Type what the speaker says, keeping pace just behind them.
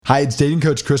Hi, it's dating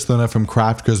coach Chris Luna from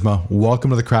Craft Charisma. Welcome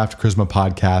to the Craft Charisma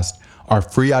podcast, our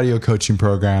free audio coaching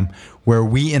program where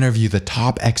we interview the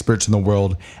top experts in the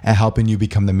world at helping you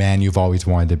become the man you've always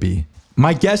wanted to be.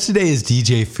 My guest today is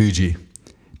DJ Fuji.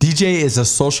 DJ is a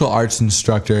social arts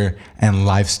instructor and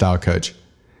lifestyle coach.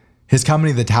 His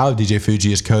company, The Tao of DJ Fuji,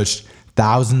 has coached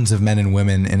thousands of men and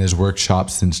women in his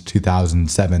workshops since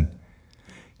 2007.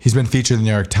 He's been featured in the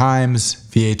New York Times,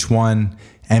 VH1,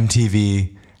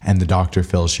 MTV, and the Dr.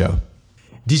 Phil Show.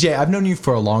 DJ, I've known you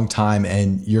for a long time,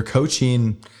 and your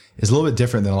coaching is a little bit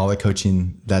different than a lot of the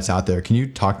coaching that's out there. Can you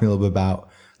talk to me a little bit about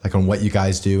on what you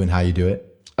guys do and how you do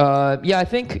it? Yeah, I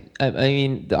think,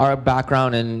 our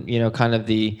background and, kind of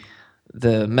the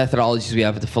methodologies we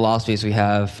have, the philosophies we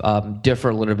have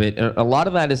differ a little bit. A lot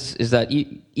of that is that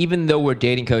even though we're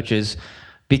dating coaches,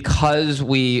 because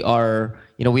we are,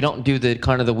 we don't do the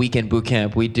kind of the weekend boot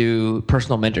camp, we do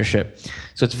personal mentorship.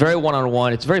 So it's very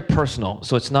one-on-one, it's very personal.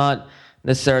 So it's not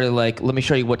necessarily like, let me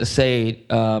show you what to say,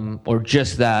 or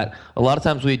just that. A lot of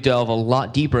times we delve a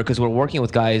lot deeper because we're working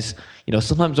with guys,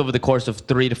 sometimes over the course of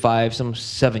 3 to 5, some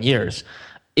 7 years.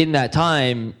 In that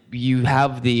time, you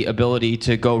have the ability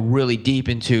to go really deep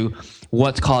into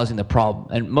what's causing the problem.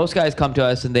 And most guys come to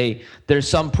us and there's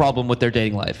some problem with their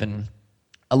dating life. And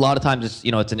a lot of times it's,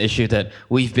 it's an issue that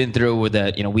we've been through with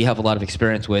that, we have a lot of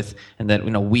experience with and that,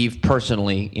 we've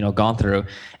personally, gone through.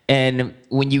 And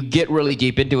when you get really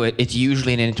deep into it, it's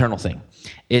usually an internal thing.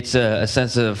 It's a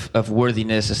sense of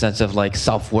worthiness, a sense of like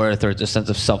self-worth, or it's a sense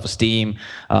of self-esteem.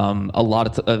 A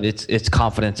lot of it's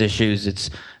confidence issues, it's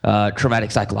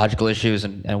traumatic psychological issues,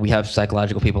 and we have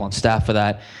psychological people on staff for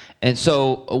that. And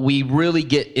so we really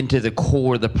get into the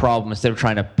core of the problem instead of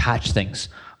trying to patch things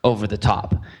over the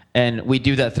top. And we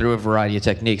do that through a variety of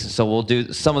techniques. And so we'll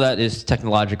do, some of that is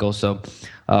technological. So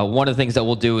one of the things that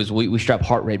we'll do is we strap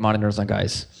heart rate monitors on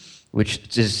guys, which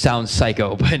just sounds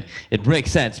psycho, but it makes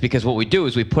sense because what we do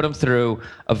is we put them through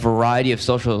a variety of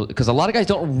social, because a lot of guys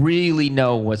don't really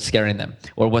know what's scaring them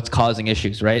or what's causing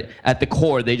issues, right? At the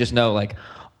core, they just know like,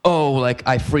 oh, like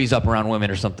I freeze up around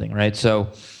women or something, right?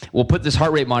 So we'll put this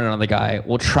heart rate monitor on the guy.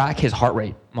 We'll track his heart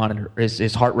rate monitor,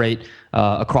 his heart rate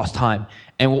across time.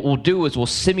 And what we'll do is we'll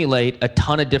simulate a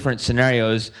ton of different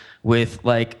scenarios with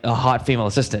like a hot female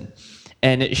assistant.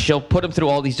 And she'll put him through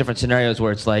all these different scenarios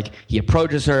where it's like he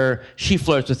approaches her, she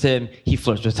flirts with him, he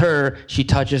flirts with her, she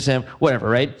touches him, whatever,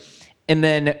 right? And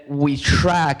then we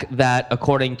track that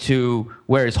according to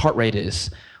where his heart rate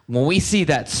is. When we see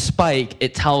that spike,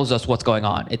 it tells us what's going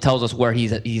on. It tells us where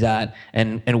he's at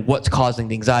and what's causing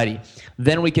the anxiety.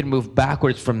 Then we can move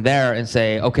backwards from there and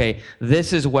say, okay,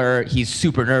 this is where he's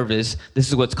super nervous. This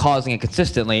is what's causing it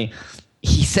consistently.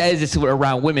 He says it's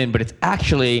around women, but it's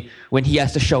actually when he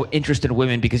has to show interest in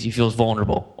women because he feels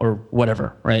vulnerable or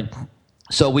whatever, right?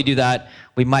 So we do that.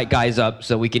 We mic guys up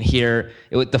so we can hear.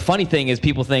 The funny thing is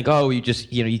people think, oh, you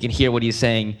can hear what he's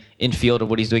saying in field or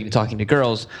what he's doing talking to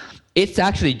girls. It's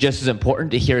actually just as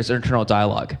important to hear his internal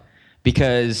dialogue,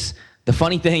 because the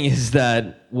funny thing is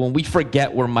that when we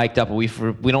forget we're mic'd up and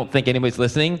we don't think anybody's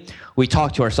listening, we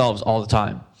talk to ourselves all the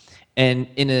time. And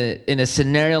in a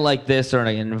scenario like this or in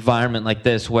an environment like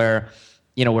this where,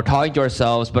 we're talking to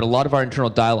ourselves, but a lot of our internal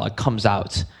dialogue comes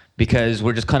out because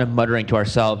we're just kind of muttering to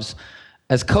ourselves.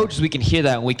 As coaches, we can hear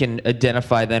that and we can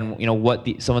identify then, what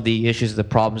some of the issues, the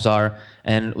problems are,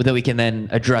 and then we can then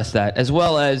address that, as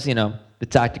well as, the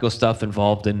tactical stuff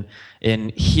involved in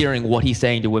hearing what he's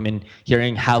saying to women,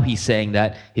 hearing how he's saying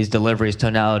that, his delivery, his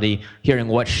tonality, hearing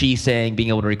what she's saying, being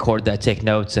able to record that, take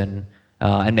notes, and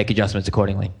make adjustments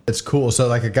accordingly. It's cool. So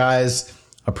like a guy's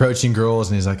approaching girls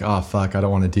and he's like, oh, fuck, I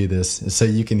don't want to do this. So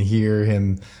you can hear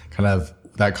him kind of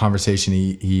that conversation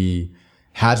he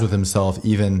has with himself,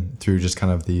 even through just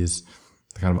kind of these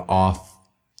kind of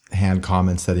offhand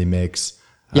comments that he makes,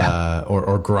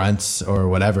 or grunts or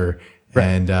whatever. Right.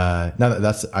 And no,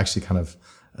 that's actually kind of,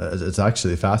 it's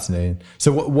actually fascinating.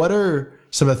 So what are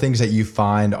some of the things that you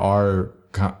find are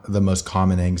the most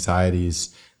common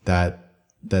anxieties that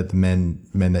the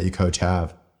men that you coach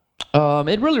have?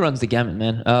 It really runs the gamut,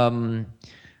 man.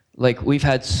 Like we've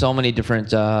had so many different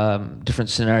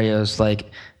scenarios.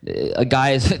 Like a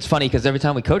guy it's funny because every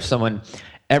time we coach someone,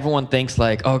 everyone thinks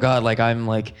like, oh God, like I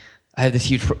have this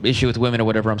huge issue with women or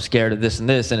whatever. I'm scared of this and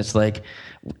this. And it's like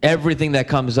everything that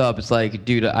comes up, it's like,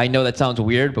 dude, I know that sounds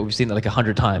weird, but we've seen that like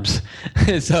 100 times.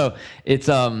 So it's,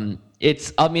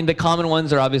 the common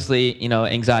ones are obviously,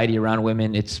 anxiety around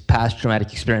women. It's past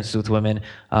traumatic experiences with women.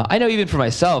 I know even for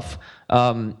myself,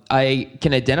 I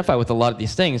can identify with a lot of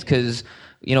these things because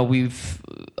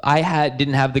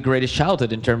didn't have the greatest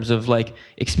childhood in terms of like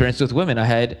experience with women. I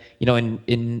had,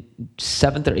 in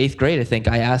 7th or 8th grade, I think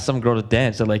I asked some girl to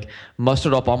dance and like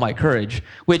mustered up all my courage,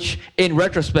 which in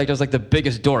retrospect, I was like the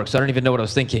biggest dork. So I don't even know what I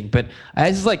was thinking, but I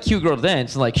asked this like cute girl to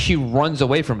dance and like she runs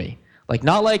away from me. Like,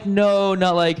 not like, no,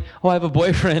 not like, oh, I have a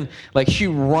boyfriend. Like, she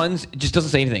runs, just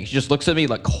doesn't say anything. She just looks at me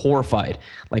like horrified,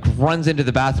 like runs into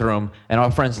the bathroom and our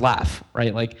friends laugh,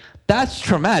 right? Like, that's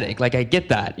traumatic. Like, I get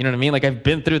that. You know what I mean? Like, I've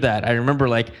been through that. I remember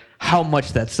like how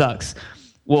much that sucks.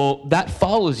 Well, that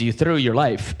follows you through your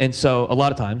life. And so a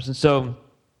lot of times. And so,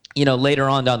 later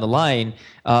on down the line,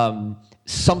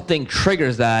 something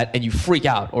triggers that and you freak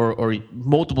out, or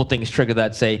multiple things trigger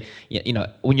that. Say,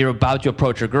 when you're about to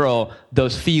approach a girl,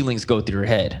 those feelings go through your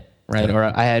head, right? Or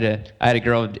I had a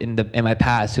girl in my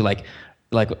past who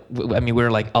we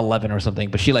were like 11 or something,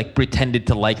 but she like pretended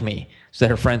to like me so that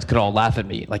her friends could all laugh at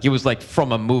me. Like, it was like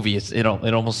from a movie. It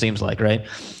almost seems like, right?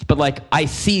 But like, I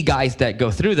see guys that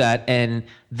go through that and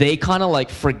they kind of like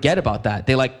forget about that.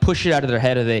 They like push it out of their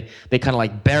head, or they kind of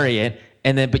like bury it.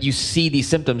 And then, but you see these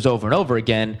symptoms over and over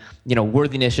again,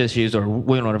 worthiness issues, or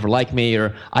women don't ever like me,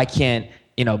 or I can't,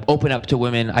 open up to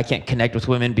women. I can't connect with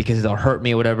women because they'll hurt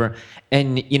me or whatever.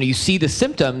 And, you see the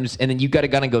symptoms, and then you got to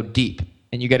kind of go deep,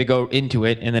 and you got to go into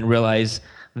it and then realize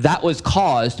that was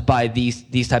caused by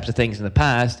these types of things in the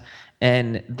past.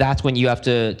 And that's when you have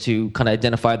to kind of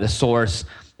identify the source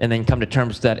and then come to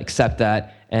terms with that, accept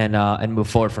that, and move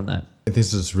forward from that. I think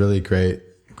this is really great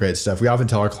stuff. We often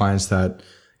tell our clients that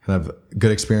kind of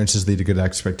good experiences lead to good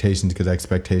expectations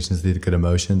lead to good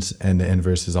emotions, and the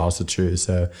inverse is also true.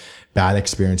 So bad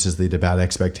experiences lead to bad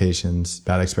expectations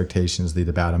lead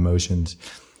to bad emotions.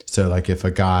 So like, if a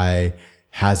guy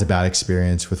has a bad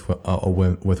experience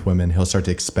with women, he'll start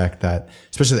to expect that,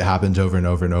 especially if it happens over and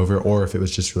over and over, or if it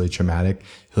was just really traumatic,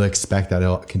 he'll expect that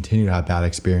he'll continue to have bad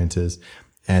experiences,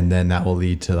 and then that will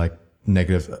lead to like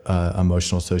negative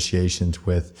emotional associations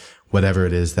with whatever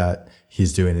it is that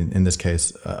he's doing, in this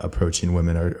case, approaching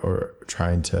women or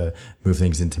trying to move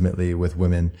things intimately with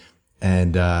women.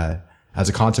 And as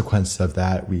a consequence of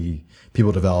that,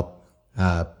 people develop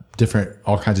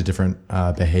all kinds of different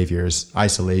behaviors: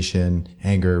 isolation,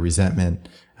 anger, resentment.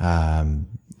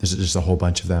 There's just a whole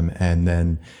bunch of them, and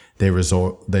then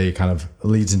they kind of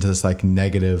leads into this like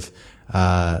negative,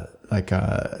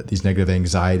 these negative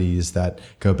anxieties that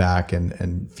go back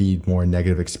and feed more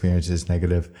negative experiences,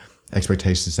 negative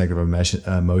expectations, negative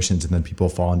emotions, and then people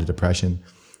fall into depression.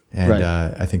 And right.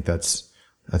 I think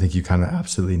you kind of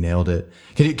absolutely nailed it.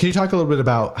 Can you talk a little bit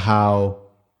about how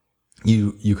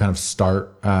you kind of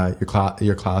start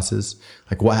your classes?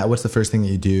 Like, what's the first thing that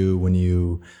you do when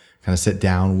you kind of sit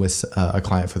down with a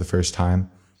client for the first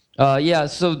time? Yeah.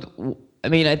 So, I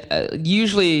mean, I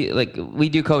usually, like, we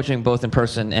do coaching both in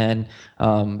person and,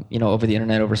 over the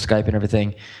internet, over Skype and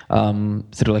everything,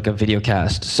 through like a video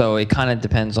cast. So it kind of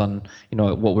depends on,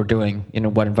 what we're doing,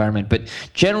 what environment. But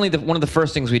generally, one of the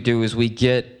first things we do is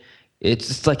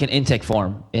it's like an intake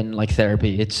form in like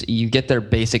therapy. You get their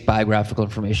basic biographical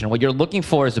information. What you're looking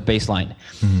for is a baseline.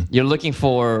 Mm-hmm. You're looking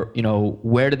for,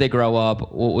 where did they grow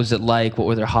up? What was it like? What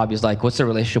were their hobbies like? What's their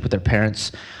relationship with their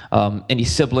parents? Any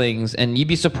siblings? And you'd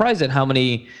be surprised at how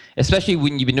many, especially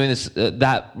when you've been doing this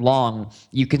that long,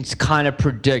 you can kind of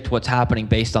predict what's happening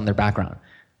based on their background.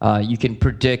 You can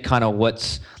predict kind of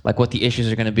what the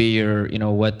issues are going to be, or,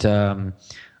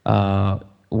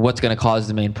 what's going to cause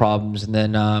the main problems. And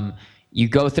then, you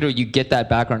go through, you get that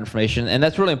background information, and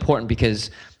that's really important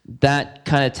because that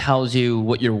kind of tells you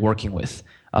what you're working with.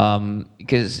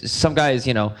 Because some guys,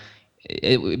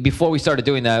 before we started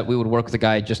doing that, we would work with a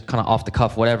guy just kind of off the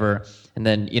cuff, whatever. And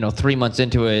then, 3 months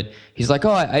into it, he's like,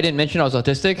 oh, I didn't mention I was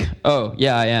autistic. Oh,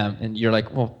 yeah, I am. And you're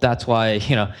like, well, that's why,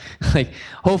 like,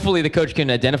 hopefully the coach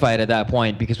can identify it at that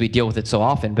point because we deal with it so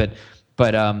often. But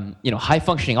high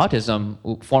functioning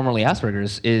autism, formerly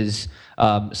Asperger's, is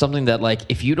something that, like,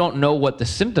 if you don't know what the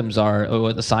symptoms are or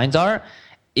what the signs are,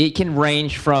 it can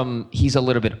range from he's a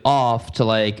little bit off to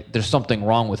like there's something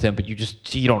wrong with him, but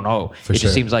you don't know.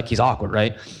 Just seems like he's awkward,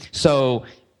 right? So,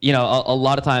 a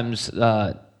lot of times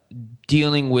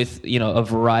dealing with, a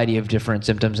variety of different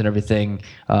symptoms and everything,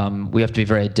 we have to be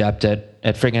very adept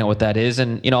at figuring out what that is.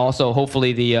 And, also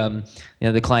hopefully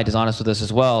the client is honest with us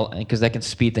as well, because that can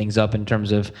speed things up in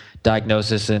terms of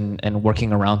diagnosis and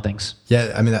working around things.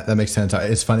 Yeah. I mean, that makes sense.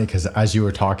 It's funny because as you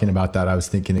were talking about that, I was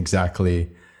thinking exactly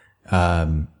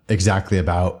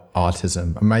about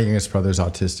autism. My youngest brother's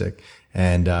autistic,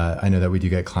 and I know that we do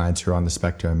get clients who are on the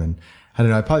spectrum, and I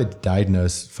don't know, I probably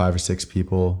diagnosed 5 or 6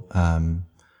 people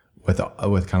with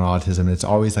kind of autism. And it's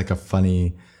always like a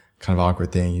funny kind of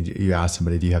awkward thing. You ask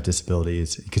somebody, do you have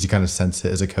disabilities? Because you kind of sense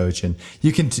it as a coach, and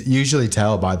you can usually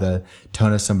tell by the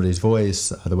tone of somebody's voice,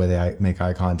 the way they make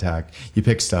eye contact. You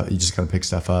just kind of pick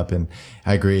stuff up. And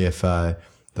I agree, if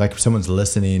like if someone's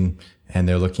listening and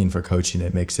they're looking for coaching,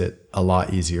 it makes it a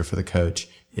lot easier for the coach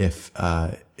if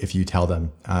you tell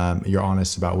them, you're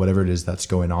honest about whatever it is that's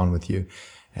going on with you,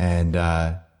 and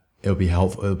it'll be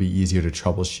helpful. It'll be easier to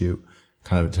troubleshoot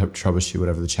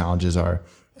whatever the challenges are.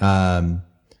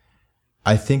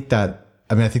 I think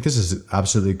this is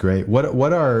absolutely great.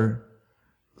 What are,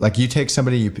 like, you take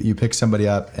somebody, you pick somebody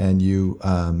up, and you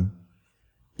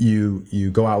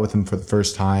go out with them for the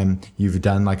first time. You've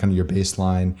done like under your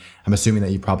baseline. I'm assuming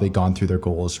that you've probably gone through their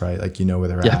goals, right? Like, you know where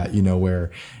they're at, you know where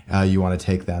you want to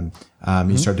take them.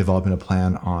 You start developing a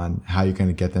plan on how you're going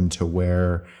to get them to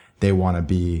where they want to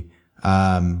be.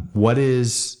 What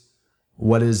is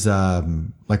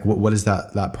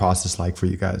that process like for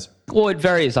you guys? Well, it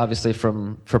varies obviously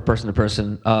from person to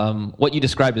person. What you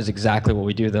described is exactly what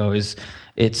we do, though. It's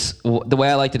the way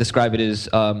I like to describe it is,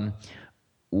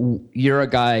 you're a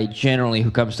guy generally who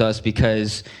comes to us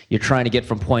because you're trying to get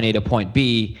from point A to point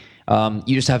B.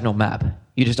 You just have no map.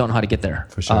 You just don't know how to get there.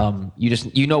 For sure.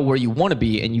 You know where you want to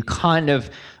be, and you kind of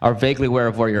are vaguely aware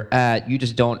of where you're at. You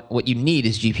just don't. What you need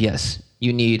is GPS.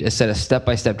 You need a set of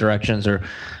step-by-step directions, or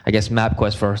I guess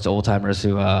MapQuest for us old timers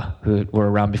who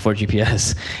were around before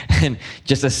GPS, and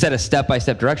just a set of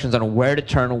step-by-step directions on where to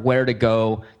turn, where to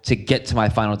go to get to my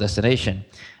final destination.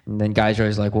 And then guys are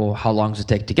always like, well, how long does it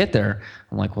take to get there?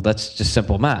 I'm like, well, that's just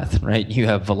simple math, right? You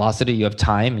have velocity, you have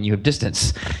time, and you have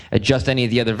distance. Adjust any of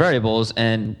the other variables,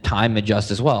 and time adjusts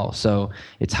as well. So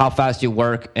it's how fast you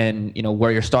work, and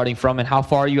where you're starting from, and how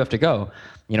far you have to go.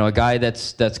 A guy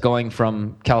that's going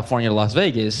from California to Las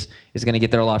Vegas is going to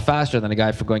get there a lot faster than a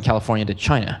guy from going California to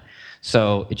China.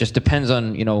 So it just depends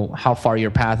on, how far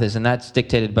your path is, and that's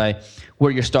dictated by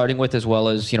where you're starting with, as well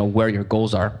as, where your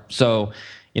goals are. So,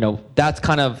 that's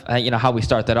kind of, how we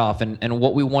start that off. And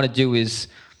what we want to do is,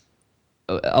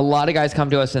 a lot of guys come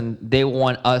to us and they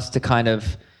want us to kind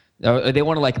of, they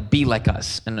want to like be like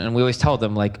us. And we always tell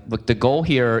them, like, look, the goal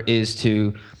here is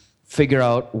to figure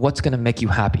out what's going to make you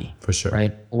happy. For sure.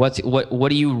 Right? What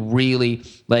do you really,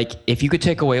 like, if you could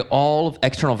take away all of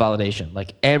external validation,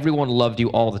 like everyone loved you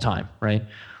all the time, right?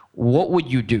 What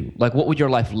would you do? Like, what would your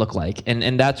life look like?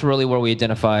 And that's really where we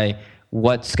identify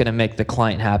what's going to make the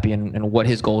client happy, and what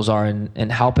his goals are,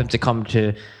 and help him to come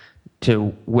to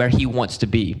where he wants to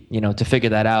be, to figure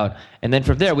that out. And then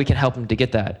from there, we can help him to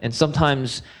get that. And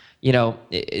sometimes,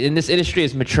 in this industry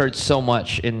has matured so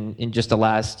much in just the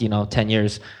last, 10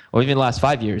 years, or even the last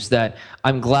 5 years, that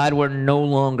I'm glad we're no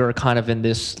longer kind of in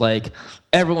this, like,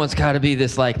 everyone's got to be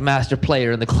this, like, master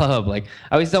player in the club. Like,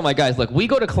 I always tell my guys, look, we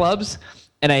go to clubs,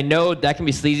 and I know that can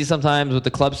be sleazy sometimes with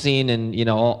the club scene and,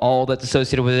 all that's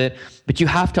associated with it. But you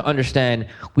have to understand,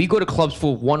 we go to clubs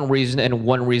for one reason and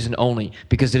one reason only,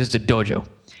 because it is a dojo.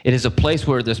 It is a place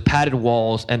where there's padded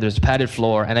walls and there's padded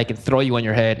floor, and I can throw you on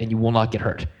your head and you will not get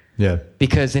hurt. Yeah.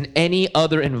 Because in any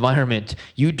other environment,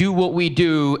 you do what we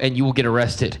do and you will get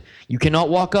arrested. You cannot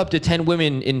walk up to 10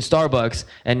 women in Starbucks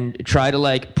and try to,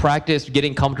 like, practice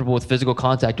getting comfortable with physical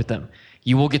contact with them.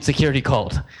 You will get security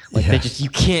called. Like, you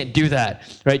can't do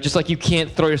that, right? Just like you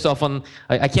can't throw yourself on,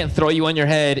 I can't throw you on your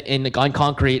head on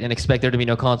concrete and expect there to be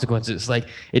no consequences. Like,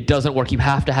 it doesn't work. You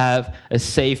have to have a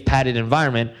safe, padded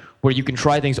environment where you can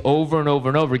try things over and over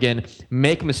and over again,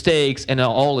 make mistakes, and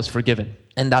all is forgiven.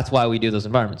 And that's why we do those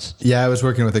environments. Yeah, I was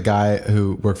working with a guy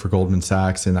who worked for Goldman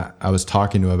Sachs, and I was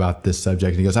talking to him about this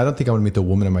subject, and he goes, I don't think I want to meet the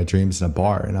woman of my dreams in a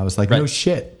bar. And I was like, no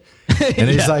shit. And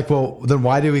he's like, well, then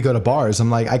why do we go to bars? I'm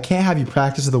like, I can't have you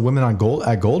practice with the women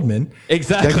at Goldman.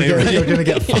 Exactly. You're going to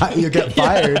get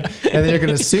fired, and then you're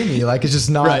going to sue me. Like, it's just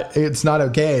not, it's not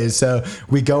okay. So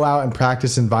we go out and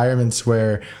practice environments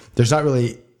where there's not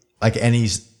really any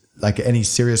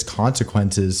serious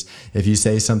consequences if you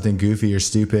say something goofy or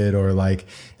stupid, or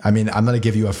I'm going to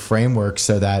give you a framework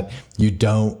so that you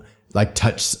don't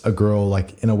touch a girl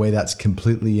in a way that's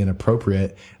completely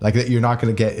inappropriate. That you're not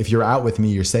going to get, if you're out with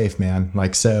me, you're safe, man.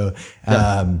 So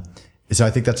I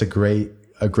think that's a great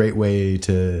way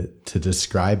to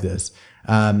describe this.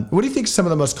 What do you think some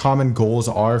of the most common goals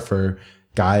are for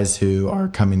guys who are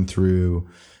coming through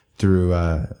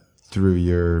your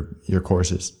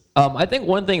courses? I think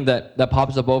one thing that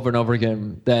pops up over and over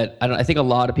again that I think a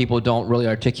lot of people don't really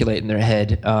articulate in their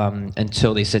head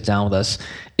until they sit down with us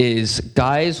is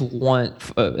guys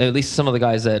want, at least a lot of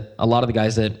the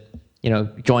guys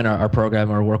that join our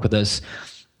program or work with us,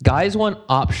 guys want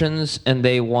options, and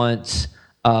they want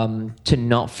to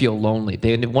not feel lonely.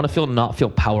 They want to not feel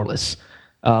powerless,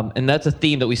 and that's a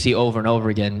theme that we see over and over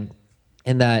again.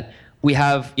 in that we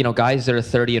have, guys that are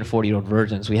 30 and 40-year-old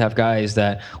virgins. We have guys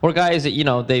that,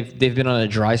 they've been on a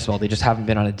dry spell. They just haven't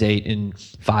been on a date in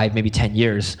 5, maybe 10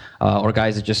 years. Or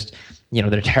guys that just,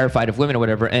 they're terrified of women or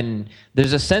whatever. And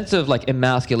there's a sense of like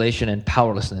emasculation and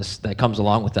powerlessness that comes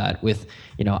along with that.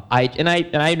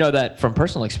 I know that from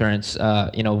personal experience.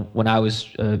 When I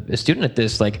was a student at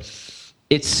this, like,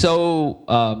 it's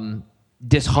so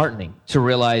disheartening to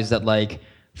realize that like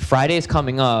Friday is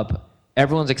coming up.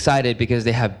 Everyone's excited because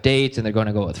they have dates and they're going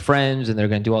to go with friends and they're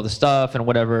going to do all this stuff and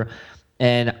whatever.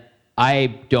 And I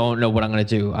don't know what I'm going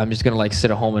to do. I'm just going to like sit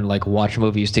at home and like watch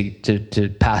movies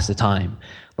to pass the time.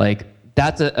 Like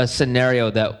that's a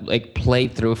scenario that like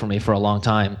played through for me for a long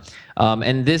time.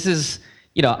 And this is,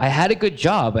 I had a good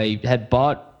job. I had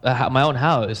bought my own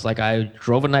house. Like I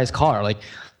drove a nice car. Like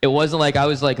it wasn't like I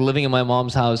was like living in my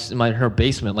mom's house in her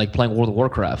basement, like playing World of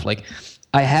Warcraft. Like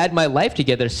I had my life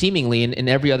together seemingly in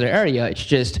every other area. It's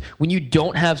just when you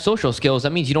don't have social skills,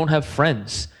 that means you don't have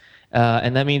friends.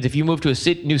 And that means if you move to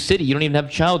a new city, you don't even have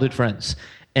childhood friends.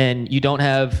 And you don't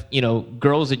have,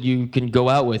 girls that you can go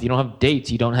out with. You don't have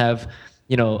dates. You don't have,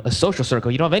 a social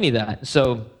circle. You don't have any of that.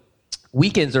 So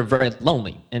weekends are very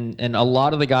lonely. And a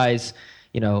lot of the guys,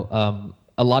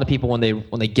 a lot of people when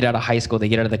they get out of high school, they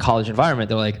get out of the college environment,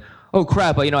 they're like, oh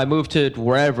crap, I moved to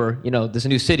wherever, this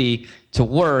new city to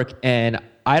work, and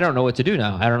I don't know what to do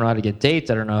now. I don't know how to get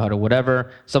dates. I don't know how to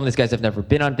whatever. Some of these guys have never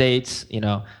been on dates.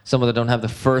 Some of them don't have the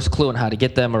first clue on how to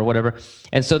get them or whatever.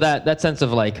 And so that sense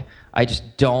of like, I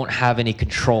just don't have any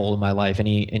control in my life,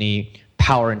 any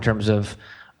power in terms of,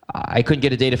 I couldn't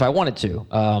get a date if I wanted to.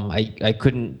 I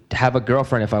couldn't have a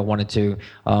girlfriend if I wanted to.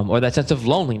 Or that sense of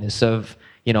loneliness of,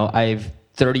 I've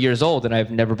 30 years old and I've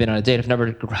never been on a date. I've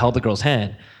never held a girl's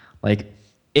hand. Like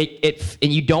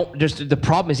and you don't, the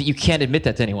problem is that you can't admit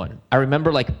that to anyone. I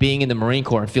remember like being in the Marine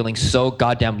Corps and feeling so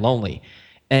goddamn lonely.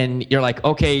 And you're like,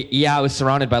 okay, yeah, I was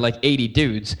surrounded by like 80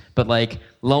 dudes, but like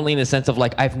lonely in the sense of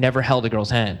like, I've never held a girl's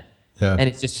hand. Yeah. And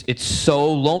it's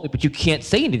so lonely, but you can't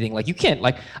say anything. Like I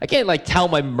can't like tell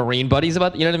my Marine buddies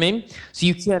about, you know what I mean? So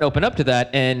you can't open up to that,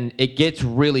 and it gets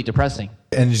really depressing.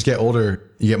 And you just get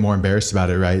older, you get more embarrassed about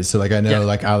it, right? So like I know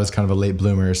like I was kind of a late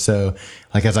bloomer. So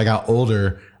like as I got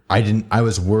older, I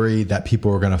was worried that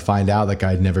people were going to find out like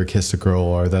I'd never kissed a girl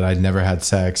or that I'd never had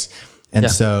sex. And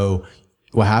so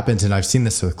what happens, and I've seen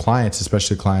this with clients,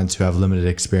 especially clients who have limited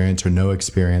experience or no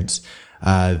experience,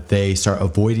 they start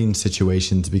avoiding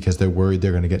situations because they're worried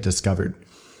they're going to get discovered.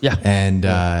 Yeah.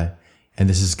 And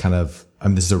this is kind of,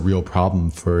 this is a real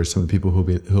problem for some of the people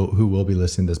who will be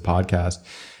listening to this podcast.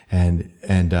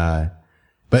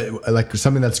 But like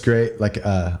something that's great, like,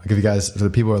 I'll give you guys, for the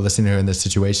people who are listening here in this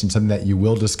situation, something that you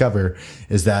will discover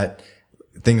is that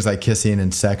things like kissing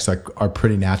and sex are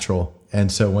pretty natural. And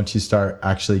so once you start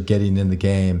actually getting in the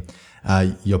game,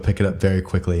 you'll pick it up very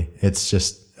quickly. It's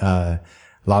just, a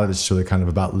lot of it's really kind of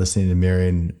about listening and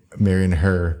mirroring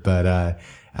her. But,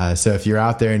 so if you're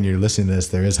out there and you're listening to this,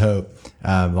 there is hope.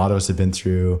 A lot of us have been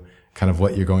through kind of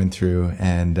what you're going through,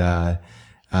 and, the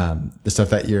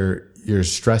stuff that you're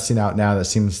stressing out now that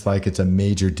seems like it's a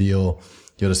major deal,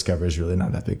 you'll discover is really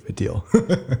not that big of a deal.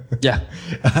 Yeah.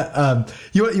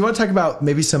 You want to talk about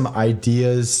maybe some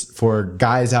ideas for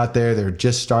guys out there that are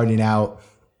just starting out?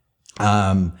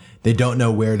 They don't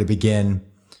know where to begin.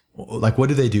 Like, what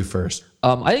do they do first?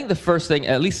 I think the first thing,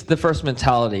 at least the first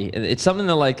mentality, it's something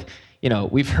that like,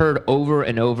 we've heard over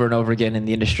and over and over again in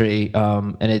the industry.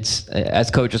 And it's, as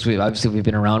coaches, we've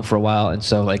been around for a while. And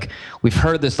so like, we've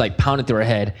heard this like pounded through our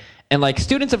head. And like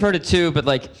students have heard it too, but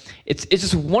like it's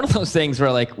just one of those things where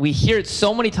like we hear it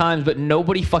so many times, but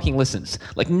nobody fucking listens.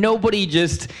 Like nobody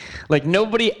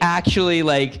actually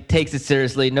like takes it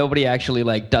seriously. Nobody actually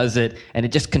like does it, and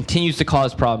it just continues to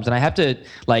cause problems. And I have to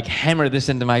like hammer this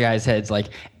into my guys' heads like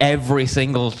every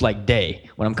single like day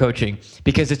when I'm coaching,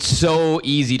 because it's so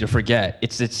easy to forget.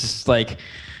 It's just like,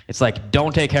 it's like,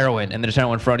 don't take heroin, and there's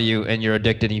heroin in front of you and you're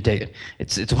addicted and you take it.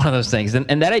 It's one of those things.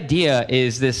 And that idea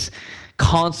is this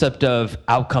concept of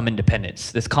outcome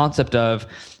independence, this concept of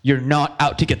you're not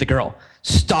out to get the girl.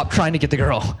 Stop trying to get the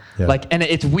girl. Yeah. Like, and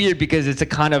it's weird because it's a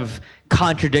kind of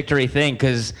contradictory thing,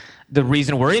 because the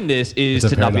reason we're in this is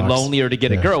to not be lonely or to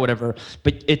get a girl, whatever.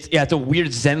 But it's a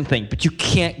weird Zen thing, but you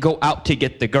can't go out to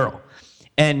get the girl.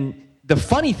 And the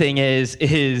funny thing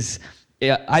is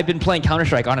I've been playing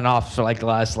Counter-Strike on and off for like the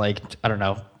last, like, I don't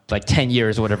know, like 10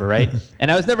 years or whatever, right?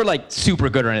 And I was never like super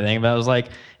good or anything, but I was like,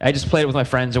 I just played it with my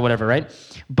friends or whatever, right?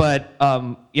 But,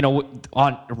 on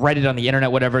Reddit, on the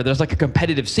internet, whatever, there's like a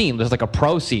competitive scene. There's like a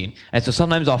pro scene. And so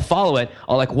sometimes I'll follow it.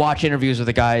 I'll like watch interviews with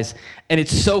the guys. And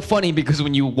it's so funny because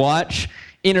when you watch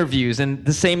interviews, and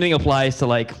the same thing applies to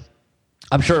like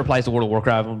I'm sure it applies to World of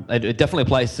Warcraft. It definitely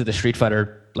applies to the Street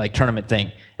Fighter like tournament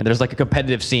thing. And there's like a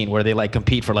competitive scene where they like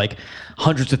compete for like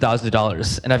hundreds of thousands of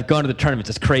dollars. And I've gone to the tournaments.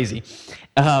 It's crazy.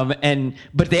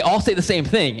 But they all say the same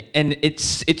thing, and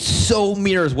it's so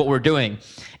mirrors what we're doing.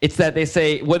 It's that they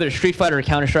say, whether it's Street Fighter or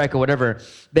Counter-Strike or whatever,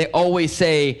 they always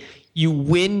say you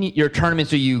win your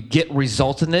tournaments or you get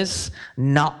results in this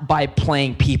not by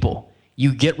playing people.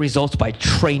 You get results by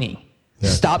training. Yeah.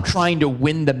 Stop trying to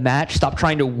win the match, stop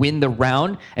trying to win the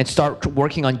round, and start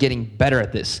working on getting better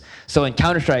at this. So in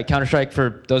Counter-Strike,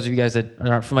 for those of you guys that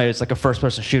aren't familiar, it's like a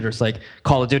first-person shooter. It's like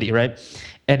Call of Duty, right?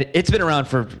 And it's been around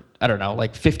for, I don't know,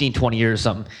 like 15, 20 years or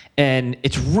something. And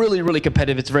it's really, really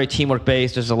competitive. It's very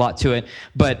teamwork-based. There's a lot to it.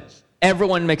 But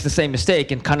everyone makes the same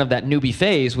mistake in kind of that newbie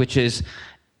phase, which is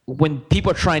when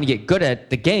people are trying to get good at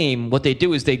the game, what they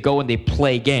do is they go and they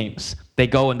play games. They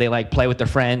go and they like play with their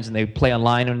friends and they play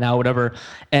online and now whatever.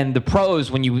 And the pros,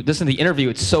 when you listen to the interview,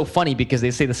 it's so funny because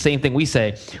they say the same thing we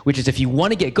say, which is if you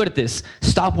want to get good at this,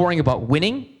 stop worrying about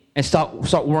winning and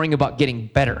start worrying about getting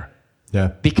better.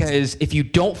 Yeah. Because if you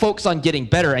don't focus on getting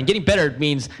better, and getting better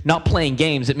means not playing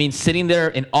games, it means sitting there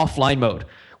in offline mode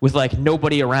with like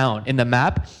nobody around in the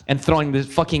map and throwing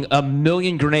this fucking a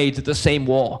million grenades at the same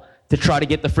wall to try to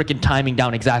get the freaking timing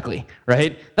down exactly,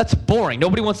 right? That's boring.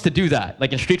 Nobody wants to do that.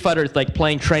 Like in Street Fighter, it's like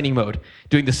playing training mode,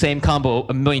 doing the same combo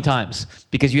a million times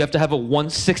because you have to have a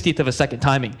 1/60th of a second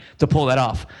timing to pull that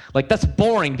off. Like that's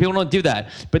boring. People don't do that.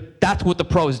 But that's what the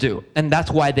pros do. And that's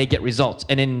why they get results.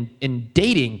 And in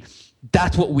dating,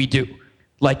 that's what we do.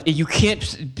 Like you can't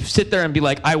sit there and be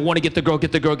like, I want to get the girl.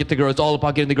 It's all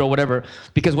about getting the girl, whatever.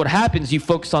 Because what happens, you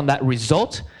focus on that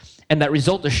result, and that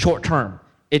result is short term.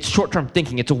 It's short-term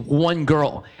thinking. It's one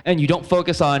girl, and you don't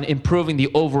focus on improving the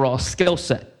overall skill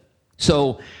set.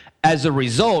 So as a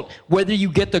result, whether you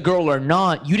get the girl or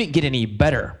not, you didn't get any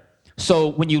better. So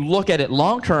when you look at it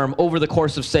long-term, over the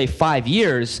course of, say, 5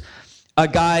 years, a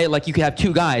guy, like you could have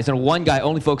two guys, and one guy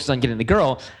only focuses on getting the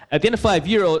girl. At the end of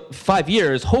 5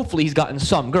 years, hopefully he's gotten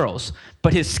some girls,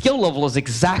 but his skill level is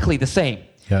exactly the same.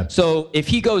 Yeah. So if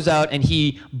he goes out and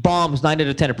he bombs 9 out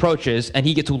of 10 approaches and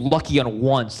he gets lucky on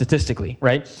one statistically,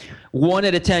 right? 1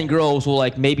 out of 10 girls will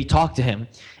like maybe talk to him.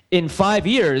 In 5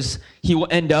 years, he will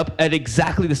end up at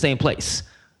exactly the same place,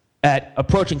 at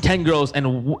approaching 10 girls,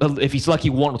 and if he's lucky,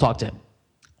 1 will talk to him.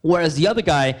 Whereas the other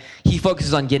guy, he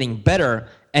focuses on getting better,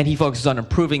 and he focuses on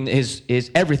improving his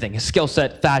everything, his skill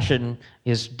set, fashion,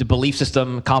 the belief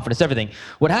system, confidence, everything.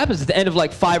 What happens at the end of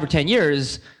like 5 or 10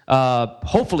 years,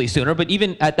 hopefully sooner, but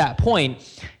even at that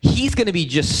point, he's going to be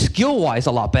just skill-wise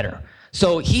a lot better.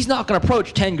 So he's not going to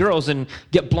approach 10 girls and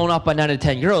get blown up by 9 out of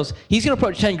 10 girls. He's going to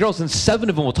approach 10 girls, and 7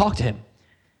 of them will talk to him.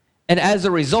 And as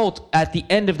a result, at the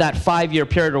end of that 5-year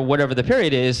period or whatever the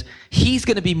period is, he's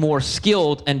going to be more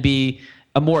skilled and be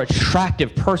a more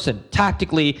attractive person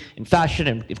tactically, in fashion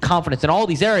and in confidence in all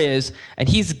these areas, and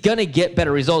he's gonna get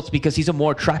better results because he's a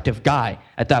more attractive guy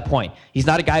at that point. He's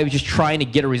not a guy who's just trying to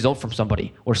get a result from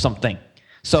somebody or something.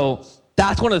 So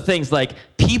that's one of the things like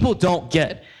people don't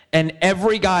get. And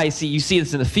every guy, you see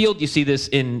this in the field, you see this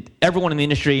in everyone in the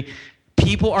industry,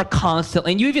 people are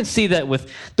constantly, and you even see that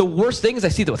with, the worst thing is I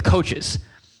see that with coaches.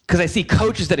 Because I see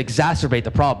coaches that exacerbate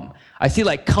the problem. I see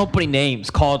like company names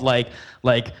called like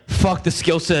fuck the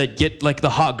skill set, get like the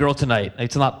hot girl tonight.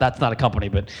 That's not a company,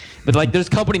 but like there's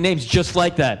company names just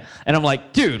like that. And I'm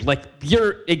like, dude, like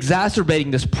you're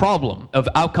exacerbating this problem of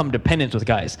outcome dependence with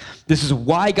guys. This is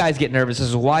why guys get nervous. This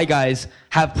is why guys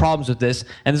have problems with this.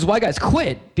 And this is why guys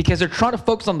quit, because they're trying to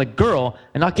focus on the girl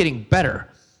and not getting better.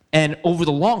 And over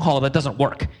the long haul, that doesn't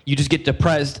work. You just get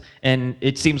depressed, and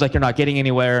it seems like you're not getting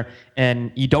anywhere,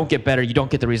 and you don't get better, you don't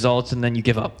get the results, and then you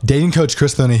give up. Dating coach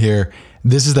Chris Luna here.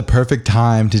 This is the perfect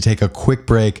time to take a quick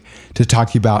break to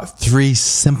talk to you about 3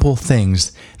 simple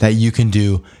things that you can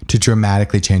do to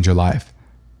dramatically change your life.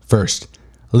 First,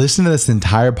 listen to this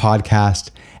entire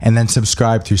podcast and then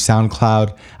subscribe through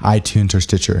SoundCloud, iTunes, or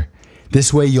Stitcher.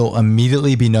 This way, you'll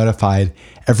immediately be notified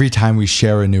every time we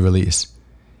share a new release.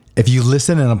 If you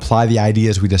listen and apply the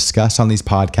ideas we discuss on these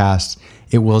podcasts,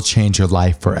 it will change your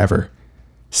life forever.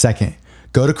 Second,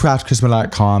 go to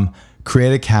craftcharisma.com, create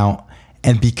an account,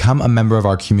 and become a member of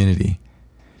our community.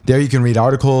 There you can read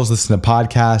articles, listen to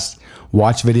podcasts,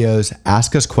 watch videos,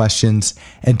 ask us questions,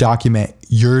 and document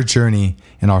your journey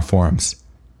in our forums.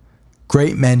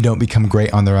 Great men don't become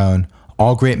great on their own.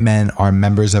 All great men are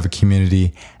members of a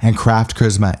community, and Craft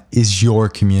Charisma is your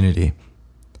community.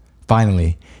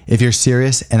 Finally, if you're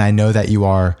serious, and I know that you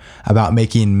are, about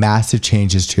making massive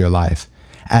changes to your life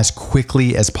as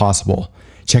quickly as possible,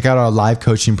 check out our live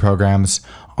coaching programs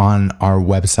on our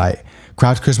website.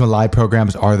 Craft Charisma live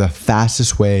programs are the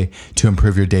fastest way to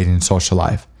improve your dating and social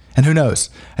life. And who knows,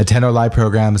 attend our live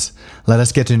programs, let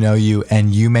us get to know you,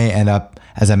 and you may end up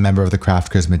as a member of the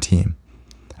Craft Charisma team.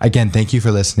 Again, thank you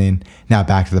for listening. Now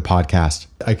back to the podcast.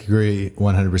 I agree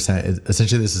 100%.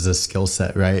 Essentially, this is a skill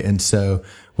set, right? And so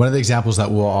one of the examples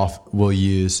that we'll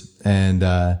use, and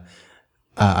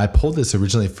I pulled this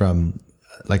originally from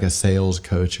like a sales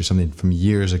coach or something from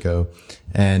years ago,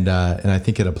 and I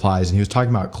think it applies. And he was talking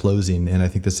about closing, and I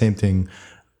think the same thing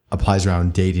applies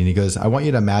around dating. He goes, I want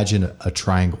you to imagine a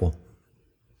triangle,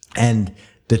 and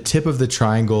the tip of the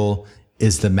triangle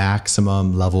is the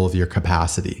maximum level of your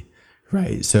capacity,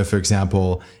 right? So for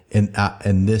example, in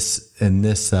this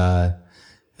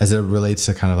as it relates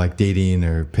to kind of like dating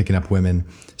or picking up women,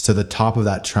 so the top of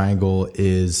that triangle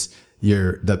is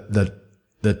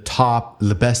the top,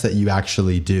 the best that you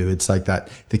actually do. It's like that,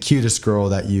 the cutest girl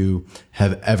that you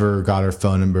have ever got her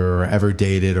phone number or ever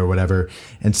dated or whatever.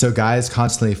 And so guys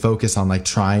constantly focus on like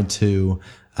try to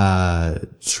kind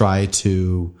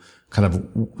of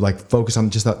like focus on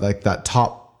just that, like that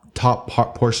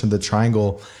top portion of the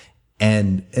triangle.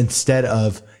 And instead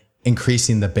of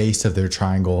increasing the base of their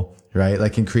triangle, right?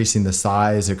 Like increasing the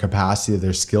size or capacity of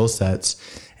their skill sets.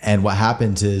 And what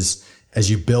happens is, as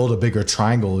you build a bigger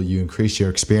triangle, you increase your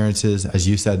experiences, as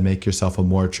you said, make yourself a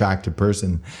more attractive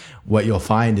person. What you'll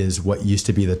find is what used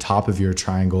to be the top of your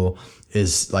triangle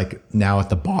is like now at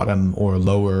the bottom or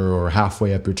lower or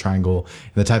halfway up your triangle.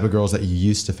 And the type of girls that you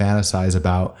used to fantasize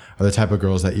about are the type of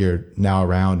girls that you're now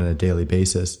around on a daily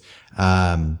basis,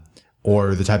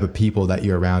 or the type of people that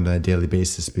you're around on a daily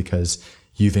basis because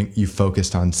you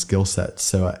focused on skill sets.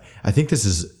 So I think this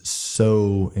is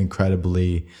so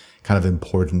incredibly kind of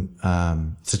important,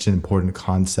 such an important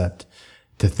concept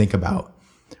to think about.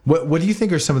 What do you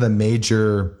think are some of the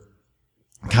major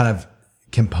kind of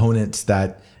components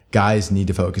that guys need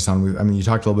to focus on? I mean, you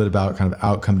talked a little bit about kind of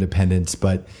outcome dependence,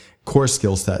 but core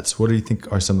skill sets. What do you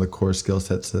think are some of the core skill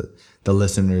sets that the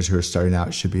listeners who are starting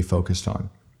out should be focused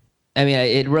on? I mean,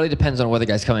 it really depends on where the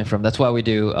guy's coming from. That's why we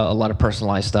do a lot of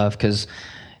personalized stuff, because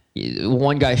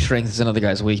one guy's strength is another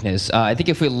guy's weakness. I think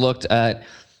if we looked at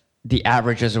the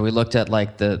averages, or we looked at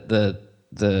like the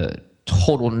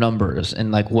total numbers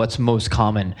and like what's most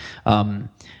common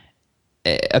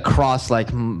across like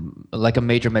a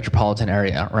major metropolitan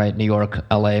area, right? New York,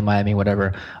 LA, Miami,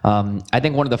 whatever. I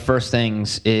think one of the first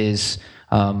things is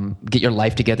get your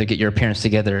life together, get your appearance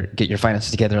together, get your finances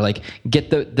together, like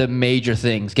get the major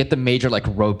things, get the major like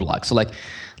roadblocks. So like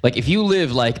if you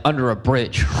live like under a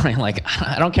bridge, right? Like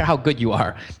I don't care how good you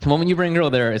are, the moment you bring a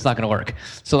girl there, it's not going to work.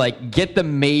 So like get the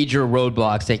major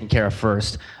roadblocks taken care of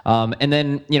first, and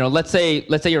then let's say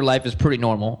your life is pretty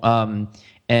normal,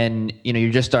 and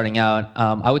you're just starting out.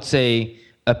 I would say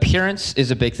appearance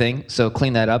is a big thing. So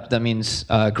clean that up. That means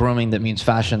grooming. That means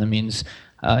fashion. That means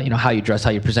how you dress, how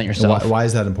you present yourself. Why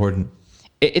is that important?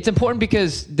 It's important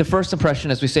because the first impression,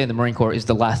 as we say in the Marine Corps, is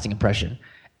the lasting impression.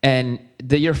 And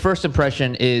your first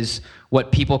impression is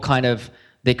what people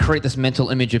they create this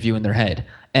mental image of you in their head.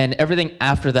 And everything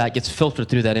after that gets filtered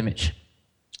through that image.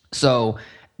 So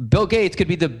Bill Gates could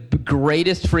be the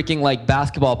greatest freaking like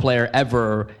basketball player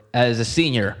ever as a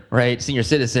senior, right? Senior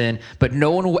citizen, but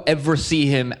no one will ever see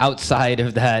him outside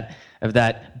of that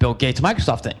Bill Gates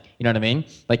Microsoft thing. You know what I mean?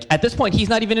 Like at this point, he's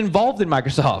not even involved in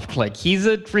Microsoft. Like he's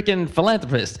a freaking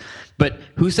philanthropist. But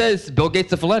who says Bill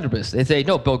Gates a philanthropist? They say,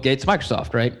 no, Bill Gates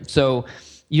Microsoft, right? So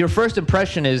your first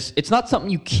impression is, it's not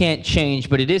something you can't change,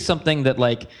 but it is something that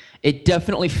like, it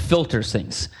definitely filters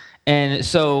things. And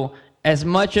so as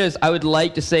much as I would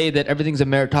like to say that everything's a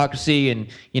meritocracy and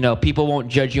people won't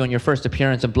judge you on your first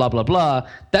appearance and blah, blah, blah,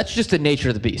 that's just the nature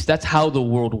of the beast. That's how the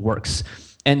world works.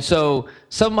 And so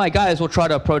some of my guys will try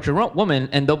to approach a woman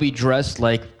and they'll be dressed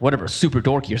like whatever, super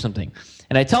dorky or something.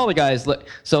 And I tell the guys, look,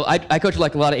 so I coach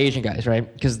like a lot of Asian guys,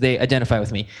 right? Because they identify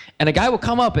with me. And a guy will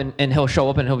come up and he'll show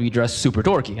up and he'll be dressed super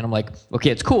dorky. And I'm like,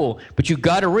 okay, it's cool, but you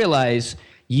got to realize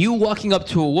you walking up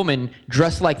to a woman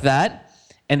dressed like that,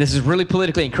 and this is really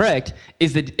politically incorrect,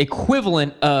 is the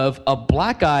equivalent of a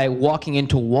black guy walking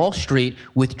into Wall Street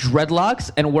with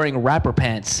dreadlocks and wearing rapper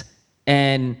pants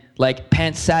and like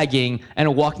pants sagging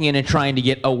and walking in and trying to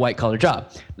get a white collar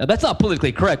job. Now that's not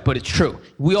politically correct, but it's true.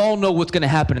 We all know what's going to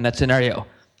happen in that scenario.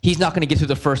 He's not going to get through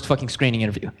the first fucking screening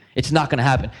interview. It's not going to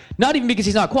happen. Not even because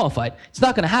he's not qualified. It's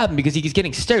not going to happen because he's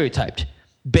getting stereotyped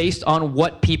based on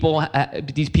what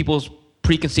these people's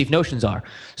preconceived notions are.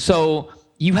 So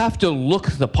you have to look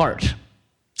the part,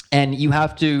 and you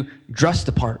have to dress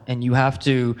the part, and you have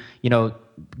to,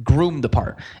 groom the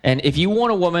part. And if you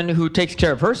want a woman who takes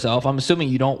care of herself, I'm assuming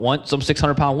you don't want some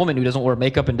 600-pound woman who doesn't wear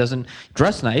makeup and doesn't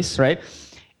dress nice, right?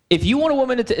 If you want a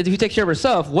woman who takes care of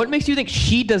herself, what makes you think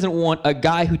she doesn't want a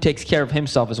guy who takes care of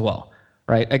himself as well,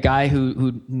 right? A guy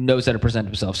who knows how to present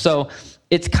himself. So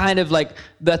it's kind of like,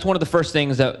 that's one of the first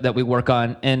things that we work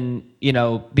on. And,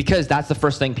 because that's the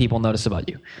first thing people notice about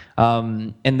you.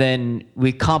 And then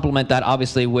we complement that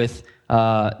obviously with,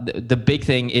 the big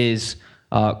thing is,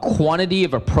 quantity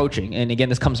of approaching. And again,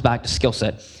 this comes back to skill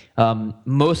set.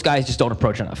 Most guys just don't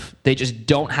approach enough. They just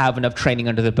don't have enough training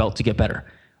under the belt to get better.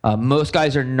 Most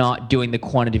guys are not doing the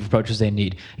quantity of approaches they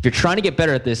need. If you're trying to get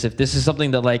better at this, if this is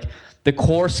something that like the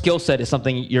core skill set is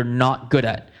something you're not good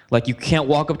at, like you can't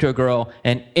walk up to a girl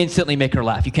and instantly make her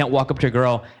laugh. You can't walk up to a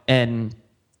girl and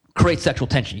create sexual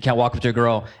tension. You can't walk up to a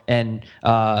girl and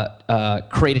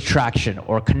create attraction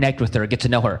or connect with her, get to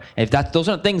know her. And if those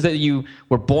aren't things that you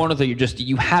were born with or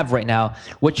you have right now,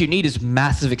 what you need is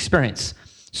massive experience.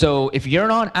 So if you're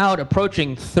not out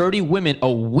approaching 30 women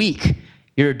a week,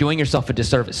 you're doing yourself a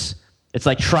disservice. It's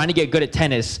like trying to get good at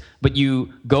tennis, but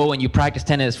you go and you practice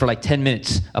tennis for like 10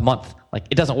 minutes a month. Like,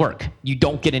 it doesn't work. You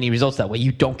don't get any results that way.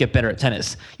 You don't get better at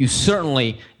tennis. You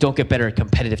certainly don't get better at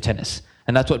competitive tennis.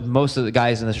 And that's what most of the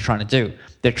guys in this are trying to do.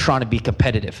 They're trying to be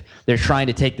competitive. They're trying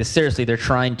to take this seriously. They're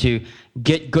trying to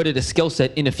get good at a skill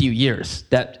set in a few years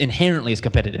that inherently is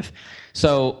competitive.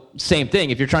 So same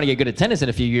thing, if you're trying to get good at tennis in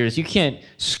a few years, you can't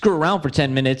screw around for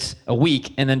 10 minutes a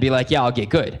week and then be like, yeah, I'll get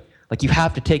good. Like, you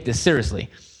have to take this seriously.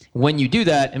 When you do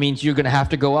that, it means you're going to have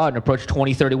to go out and approach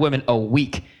 20, 30 women a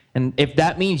week. And if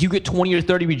that means you get 20 or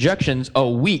 30 rejections a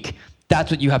week, that's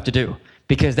what you have to do,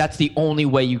 because that's the only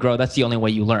way you grow. That's the only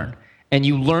way you learn. And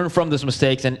you learn from those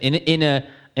mistakes. And in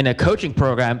a coaching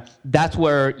program, that's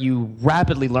where you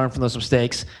rapidly learn from those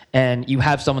mistakes, and you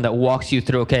have someone that walks you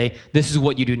through, okay, this is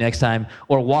what you do next time,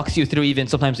 or walks you through even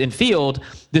sometimes in field,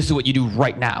 this is what you do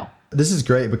right now. This is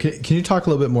great, but can you talk a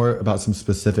little bit more about some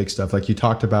specific stuff? Like you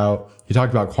talked about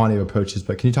quantity of approaches,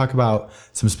 but can you talk about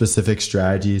some specific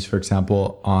strategies, for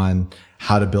example, on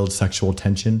how to build sexual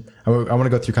tension? I want to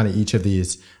go through kind of each of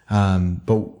these,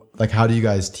 but like, how do you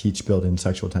guys teach building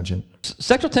sexual tension?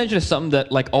 Sexual tension is something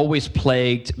that like always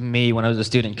plagued me when I was a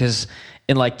student, because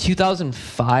in like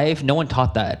 2005, no one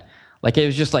taught that. Like, it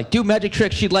was just like, do magic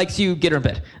tricks, she likes you, get her in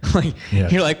bed. Like, yeah.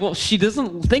 You're like, well, she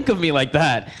doesn't think of me like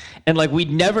that. And like, we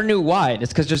never knew why. And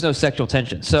it's because there's no sexual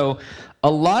tension. So a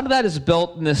lot of that is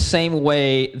built in the same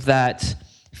way that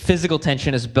physical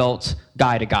tension is built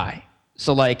guy to guy.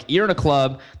 So like, you're in a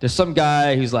club, there's some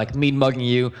guy who's like mean mugging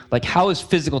you. Like, how is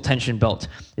physical tension built?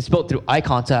 It's built through eye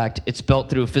contact. It's built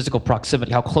through physical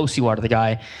proximity, how close you are to the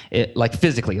guy, like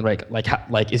physically,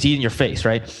 like is he in your face,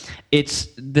 right? It's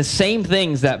the same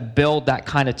things that build that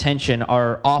kind of tension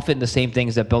are often the same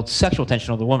things that build sexual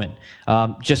tension with the woman,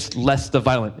 just less the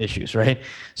violent issues, right?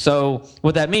 So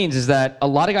what that means is that a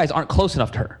lot of guys aren't close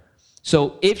enough to her.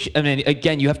 So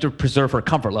again, you have to preserve her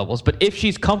comfort levels, but if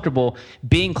she's comfortable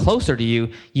being closer to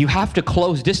you, you have to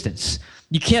close distance.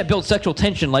 You can't build sexual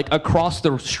tension like across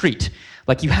the street.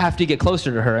 Like, you have to get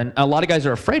closer to her. And a lot of guys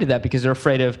are afraid of that because they're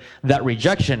afraid of that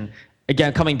rejection.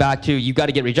 Again, coming back to, you got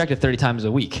to get rejected 30 times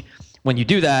a week. When you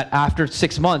do that, after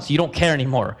 6 months, you don't care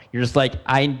anymore. You're just like,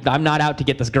 I'm not out to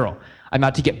get this girl. I'm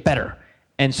out to get better.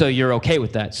 And so you're okay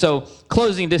with that. So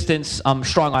closing distance,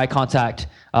 strong eye contact,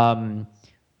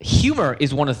 humor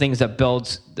is one of the things that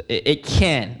builds, it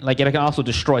can also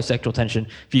destroy sexual tension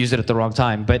if you use it at the wrong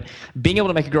time. But being able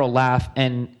to make a girl laugh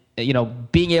and,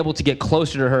 being able to get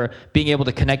closer to her, being able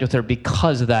to connect with her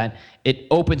because of that, it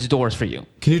opens doors for you.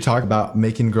 Can you talk about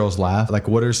making girls laugh? Like,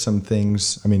 what are some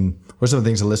things the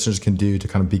listeners can do to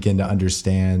kind of begin to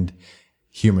understand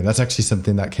humor? That's actually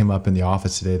something that came up in the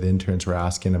office today. The interns were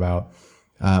asking about,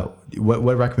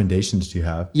 what recommendations do you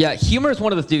have? Yeah, humor is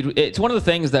it's one of the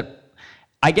things that,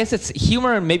 I guess it's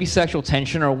humor and maybe sexual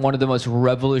tension are one of the most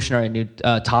revolutionary new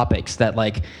topics that,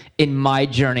 like, in my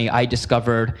journey, I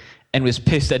discovered and was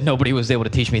pissed that nobody was able to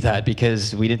teach me that,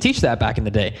 because we didn't teach that back in the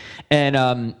day.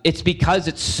 And it's because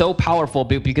it's so powerful,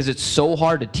 because it's so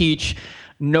hard to teach.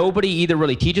 Nobody either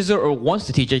really teaches it or wants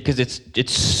to teach it because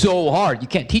it's so hard. You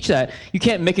can't teach that. You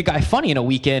can't make a guy funny in a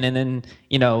weekend and then,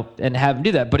 and have him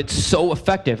do that. But it's so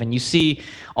effective. And you see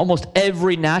almost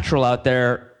every natural out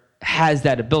there has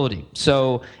that ability.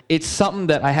 So it's something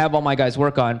that I have all my guys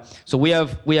work on. So we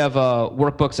have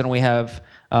workbooks, and we have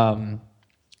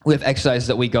exercises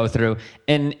that we go through.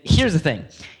 And here's the thing.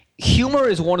 Humor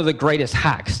is one of the greatest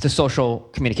hacks to social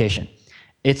communication.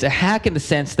 It's a hack in the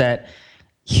sense that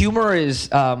humor is,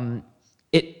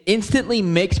 it instantly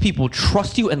makes people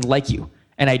trust you and like you.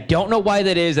 And I don't know why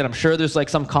that is, and I'm sure there's like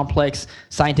some complex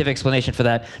scientific explanation for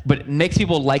that, but it makes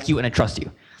people like you and trust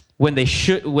you when they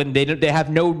have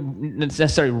no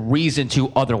necessary reason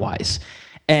to otherwise.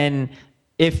 And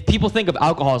if people think of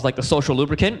alcohol as like the social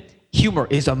lubricant, humor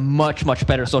is a much, much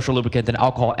better social lubricant than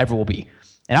alcohol ever will be.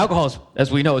 And alcohol,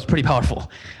 as we know, is pretty powerful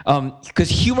because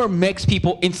humor makes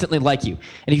people instantly like you.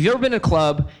 And if you've ever been in a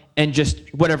club and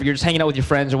just whatever, you're just hanging out with your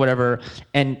friends or whatever,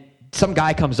 and some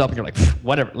guy comes up and you're like,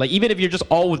 whatever. Like, even if you're just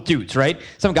all with dudes, right?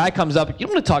 Some guy comes up, you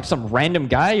don't want to talk to some random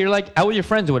guy. You're like out with your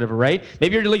friends or whatever, right?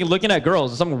 Maybe you're looking at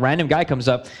girls and some random guy comes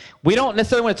up. We don't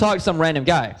necessarily want to talk to some random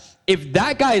guy. If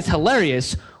that guy is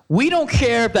hilarious, we don't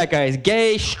care if that guy is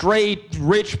gay, straight,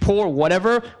 rich, poor,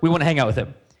 whatever. We want to hang out with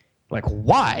him. Like,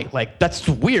 why? Like, that's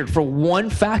weird for one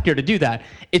factor to do that.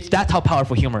 That's how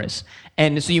powerful humor is.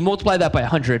 And so you multiply that by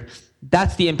 100,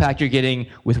 that's the impact you're getting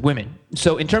with women.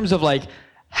 So in terms of like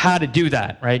how to do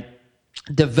that, right?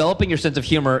 Developing your sense of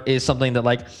humor is something that,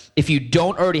 like, if you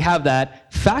don't already have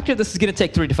that, factor this is going to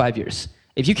take 3 to 5 years.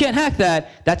 If you can't hack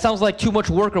that, that sounds like too much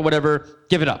work or whatever,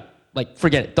 give it up. Like,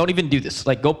 forget it. Don't even do this.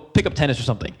 Like, go pick up tennis or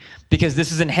something, because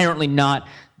this is inherently not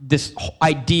this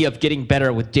idea of getting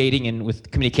better with dating and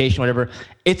with communication, whatever.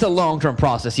 It's a long-term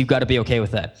process. You've got to be okay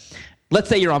with that. Let's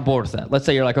say you're on board with that. Let's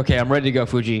say you're like, okay, I'm ready to go,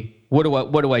 Fuji. What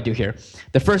do I do here?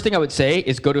 The first thing I would say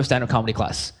is go to a stand-up comedy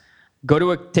class.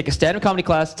 Take a stand-up comedy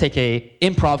class, take a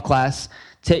improv class,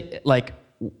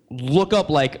 look up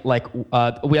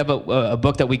we have a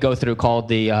book that we go through called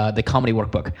the Comedy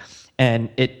Workbook,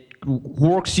 and it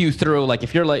works you through, like,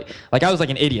 if you're like I was like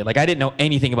an idiot. Like, I didn't know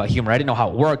anything about humor. I didn't know how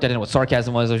it worked. I didn't know what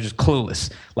sarcasm was. I was just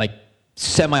clueless, like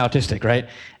semi-autistic, right?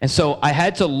 And so I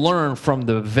had to learn from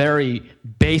the very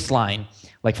baseline,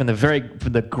 like from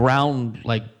the ground,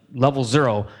 like level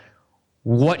zero,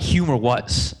 what humor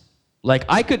was. Like,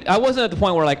 I wasn't at the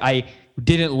point where like I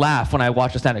didn't laugh when I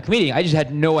watched a stand-up comedian. I just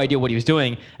had no idea what he was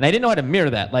doing, and I didn't know how to mirror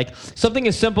that. Like, something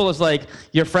as simple as like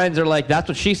your friends are like, that's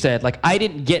what she said. Like, I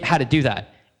didn't get how to do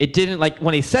that. It didn't, like,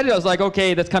 when he said it, I was like,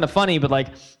 okay, that's kind of funny, but like,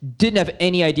 didn't have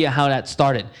any idea how that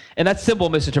started. And that's simple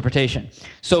misinterpretation.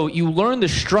 So you learn the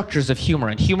structures of humor,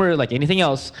 and humor, like anything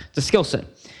else, it's a skill set.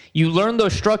 You learn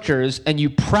those structures and you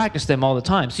practice them all the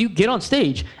time. So you get on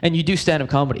stage and you do stand-up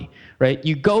comedy, right?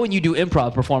 You go and you do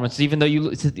improv performances, even though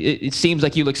it seems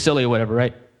like you look silly or whatever,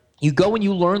 right? You go and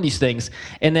you learn these things,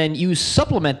 and then you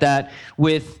supplement that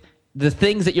with the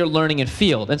things that you're learning in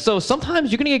field. And so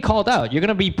sometimes you're going to get called out. You're going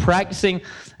to be practicing,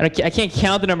 and I can't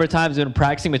count the number of times I've been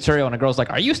practicing material and a girl's like,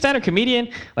 are you a stand-up comedian?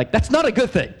 Like, that's not a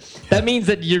good thing. That means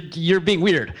that you're being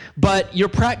weird. But you're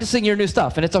practicing your new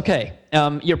stuff, and it's okay.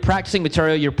 You're practicing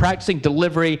material, you're practicing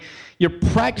delivery, you're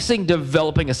practicing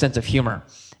developing a sense of humor.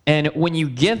 And when you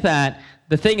get that,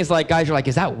 the thing is, like, guys are like,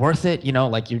 is that worth it? You know,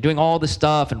 like, you're doing all this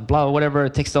stuff and blah, whatever,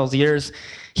 it takes those years.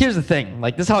 Here's the thing,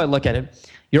 like, this is how I look at it.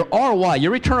 Your ROI,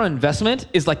 your return on investment,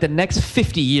 is like the next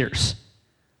 50 years.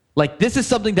 Like, this is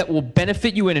something that will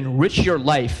benefit you and enrich your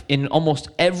life in almost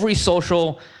every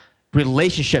social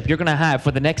relationship you're gonna have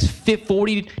for the next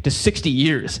 40 to 60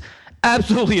 years.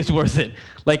 Absolutely, it's worth it.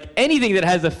 Like, anything that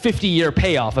has a 50-year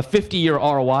payoff, a 50-year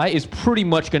ROI, is pretty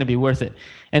much gonna be worth it.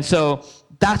 And so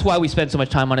that's why we spend so much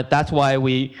time on it. That's why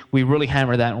we really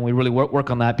hammer that and we really work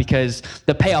on that, because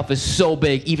the payoff is so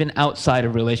big, even outside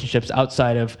of relationships,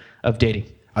 outside of dating.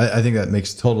 I think that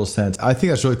makes total sense. I think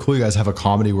that's really cool. You guys have a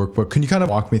comedy workbook. Can you kind of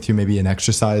walk me through maybe an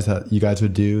exercise that you guys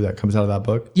would do that comes out of that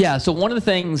book? Yeah. So one of the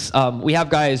things we have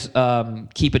guys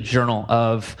keep a journal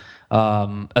of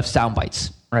sound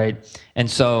bites, right? And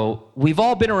so we've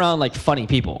all been around like funny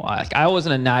people. I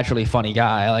wasn't a naturally funny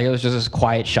guy. Like, I was just this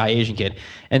quiet, shy Asian kid.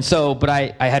 And so, but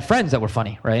I had friends that were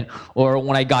funny, right? Or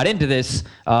when I got into this,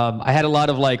 I had a lot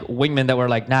of like wingmen that were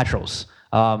like naturals,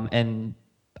 and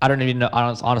I don't even know,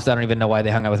 honestly, I don't even know why they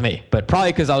hung out with me, but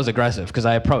probably because I was aggressive, because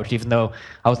I approached, even though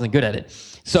I wasn't good at it.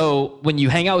 So when you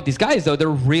hang out with these guys, though, they're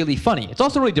really funny. It's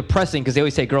also really depressing because they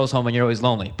always take girls home and you're always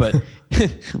lonely, but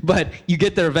but you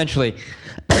get there eventually.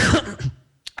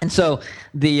 And so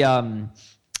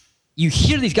you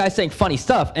hear these guys saying funny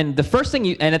stuff, and the first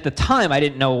thing and at the time I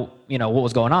didn't know, what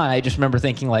was going on. I just remember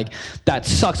thinking like, that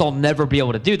sucks, I'll never be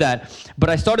able to do that. But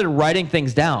I started writing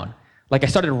things down. Like, I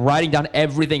started writing down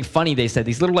everything funny they said,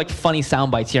 these little like funny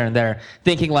sound bites here and there,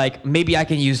 thinking like, maybe I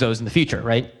can use those in the future,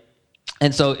 right?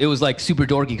 And so it was like super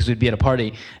dorky, because we'd be at a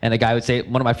party and a guy would say,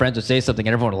 one of my friends would say something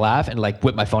and everyone would laugh and like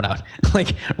whip my phone out,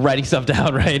 like writing stuff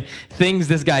down, right? Things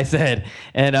this guy said.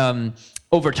 And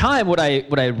over time, what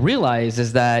I realized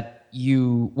is that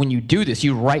when you do this,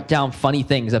 you write down funny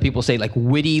things that people say, like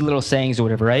witty little sayings or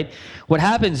whatever, right? What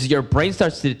happens is your brain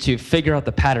starts to figure out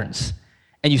the patterns.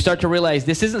 And you start to realize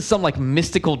this isn't some like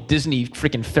mystical Disney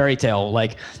freaking fairy tale,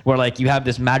 like where like you have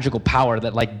this magical power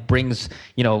that like brings,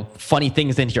 funny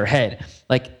things into your head.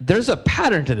 Like, there's a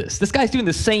pattern to this. This guy's doing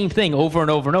the same thing over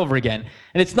and over and over again.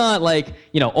 And it's not like,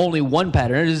 only one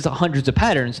pattern. There's hundreds of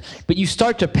patterns. But you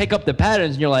start to pick up the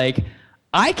patterns and you're like,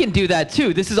 I can do that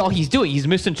too. This is all he's doing. He's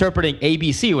misinterpreting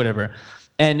ABC, whatever.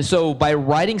 And so by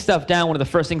writing stuff down, one of the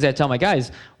first things I tell my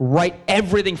guys, write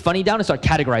everything funny down and start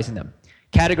categorizing them.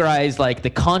 Categorize like the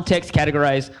context,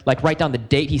 categorize, like write down the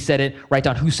date he said it, write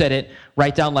down who said it,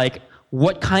 write down like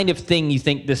what kind of thing you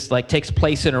think this like takes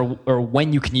place in or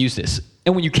when you can use this.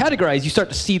 And when you categorize, you start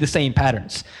to see the same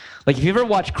patterns. Like if you ever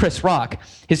watch Chris Rock,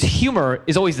 his humor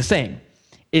is always the same.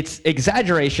 It's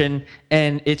exaggeration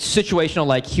and it's situational,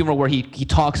 like humor where he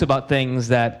talks about things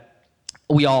that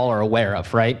we all are aware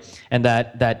of, right? And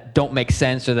that don't make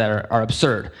sense or that are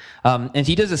absurd. And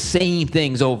he does the same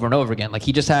things over and over again. Like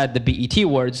he just had the BET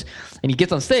Awards, and he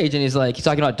gets on stage and he's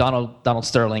talking about Donald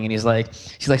Sterling, and he's like,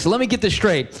 so let me get this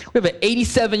straight. We have an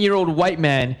 87-year-old white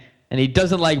man, and he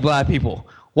doesn't like black people.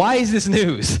 Why is this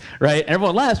news, right? And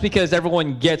everyone laughs because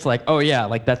everyone gets like, oh yeah,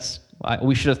 like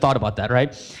we should have thought about that,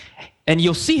 right? And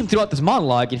you'll see him throughout this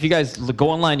monologue. If you guys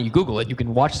go online and you Google it, you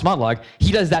can watch this monologue.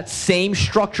 He does that same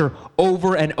structure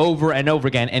over and over and over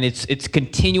again, and it's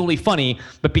continually funny.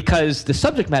 But because the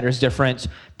subject matter is different,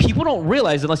 people don't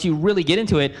realize unless you really get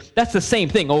into it, that's the same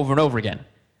thing over and over again.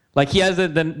 Like he has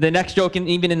the next joke, and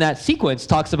even in that sequence,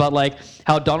 talks about like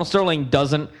how Donald Sterling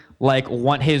doesn't like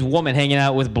want his woman hanging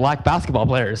out with black basketball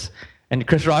players. And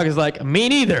Chris Rock is like, me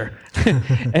neither.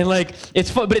 And like,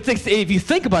 it's fun, but it's like, if you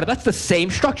think about it, that's the same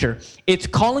structure. It's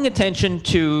calling attention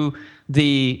to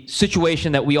the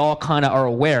situation that we all kind of are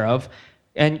aware of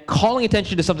and calling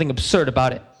attention to something absurd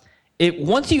about it.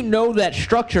 Once you know that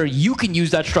structure, you can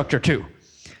use that structure too.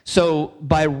 So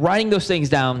by writing those things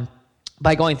down,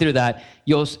 by going through that,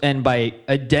 and by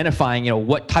identifying,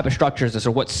 what type of structure is this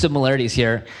or what similarities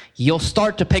here, you'll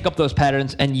start to pick up those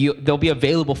patterns, and they'll be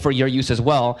available for your use as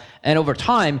well. And over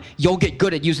time, you'll get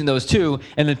good at using those too.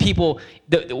 And then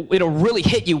it'll really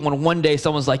hit you when one day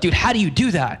someone's like, "Dude, how do you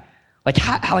do that? Like,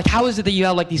 how is it that you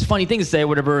have like these funny things to say or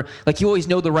whatever? Like, you always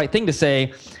know the right thing to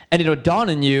say." And it'll dawn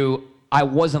on you, I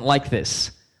wasn't like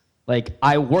this. Like,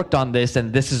 I worked on this,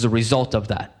 and this is a result of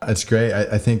that. That's great.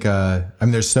 I think,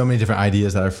 there's so many different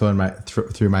ideas that are flowing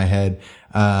through my head.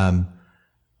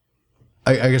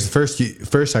 I guess first,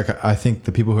 I think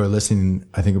the people who are listening,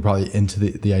 I think are probably into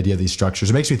the idea of these structures.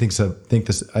 It makes me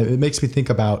it makes me think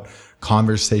about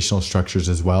conversational structures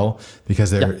as well,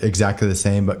 because they're exactly the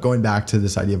same. But going back to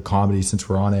this idea of comedy, since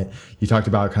we're on it, you talked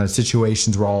about kind of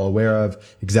situations we're all aware of,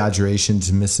 exaggerations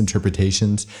and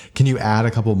misinterpretations. Can you add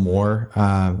a couple more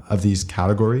of these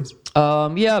categories?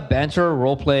 Banter,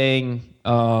 role playing,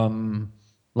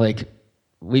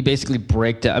 we basically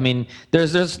break down. I mean,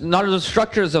 there's not those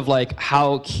structures of like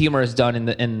how humor is done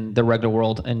in the regular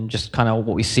world and just kind of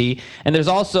what we see. And there's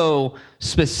also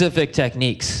specific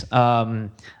techniques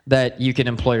that you can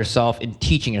employ yourself in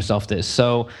teaching yourself this.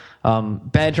 So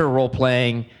banter, role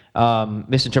playing,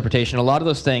 misinterpretation. A lot of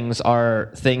those things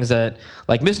are things that,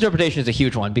 like, misinterpretation is a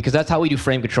huge one because that's how we do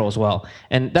frame control as well.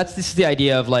 And this is the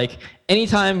idea of like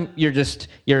anytime you're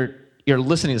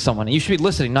listening to someone, you should be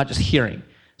listening, not just hearing.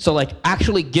 So like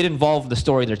actually get involved in the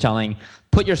story they're telling,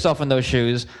 put yourself in those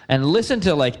shoes and listen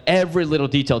to like every little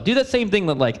detail. Do that same thing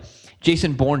that like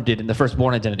Jason Bourne did in the first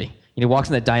Bourne Identity. He walks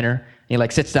in that diner and he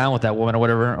like sits down with that woman or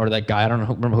whatever, or that guy, I don't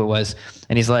remember who it was.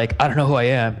 And he's like, I don't know who I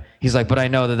am. He's like, but I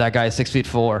know that guy is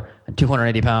 6'4" and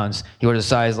 280 pounds. He wears a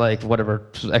size like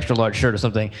whatever, extra large shirt or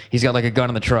something. He's got like a gun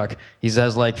in the truck. He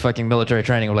has like fucking military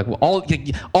training. Or like all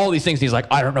these things. And he's like,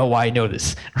 I don't know why I know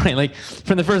this, right? Like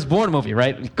from the first Bourne movie,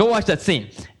 right? Go watch that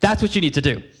scene. That's what you need to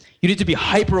do. You need to be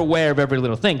hyper aware of every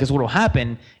little thing, because what will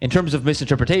happen in terms of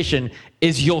misinterpretation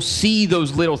is you'll see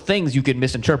those little things you can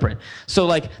misinterpret. So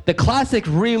like the classic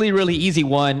really, really easy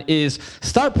one is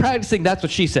start practicing that's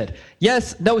what she said.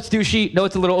 Yes, no, it's douchey, no,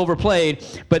 it's a little overplayed,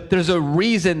 but there's a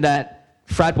reason that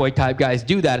frat boy type guys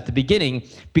do that at the beginning,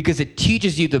 because it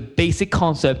teaches you the basic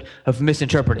concept of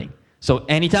misinterpreting. So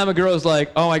anytime a girl's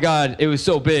like, oh my God, it was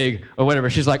so big, or whatever,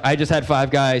 she's like, I just had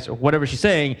 5 guys, or whatever she's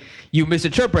saying, you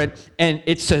misinterpret, and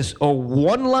it's just a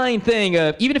one-line thing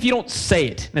of, even if you don't say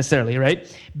it necessarily,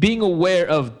 right? Being aware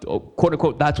of, quote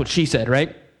unquote, that's what she said,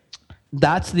 right?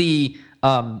 That's the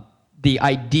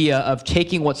idea of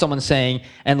taking what someone's saying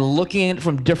and looking at it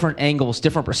from different angles,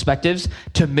 different perspectives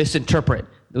to misinterpret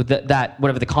that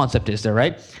whatever the concept is there,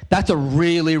 right? That's a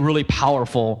really, really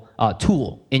powerful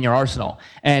tool in your arsenal.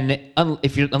 And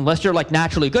unless you're like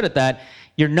naturally good at that,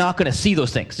 you're not going to see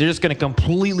those things. They're just going to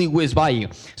completely whiz by you.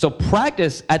 So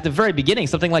practice at the very beginning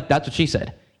something like that's what she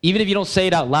said. Even if you don't say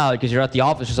it out loud because you're at the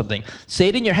office or something, say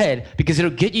it in your head, because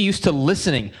it'll get you used to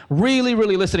listening, really,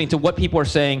 really listening to what people are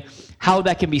saying, how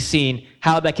that can be seen,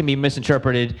 how that can be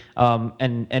misinterpreted,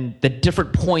 and the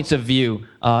different points of view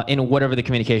in whatever the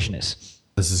communication is.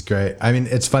 This is great. I mean,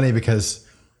 it's funny because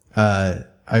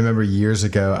I remember years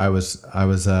ago, I was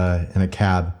in a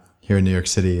cab here in New York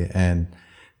City, and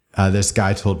this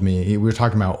guy told me, we were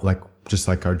talking about like just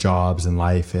like our jobs and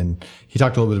life, and he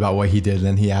talked a little bit about what he did, and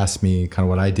then he asked me kind of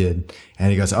what I did,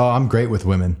 and he goes, "Oh, I'm great with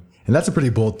women." And that's a pretty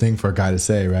bold thing for a guy to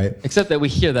say, right? Except that we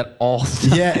hear that all the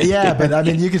time. Yeah, but I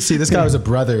mean, you can see this guy was a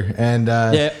brother, and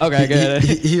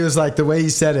he was like, the way he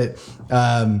said it,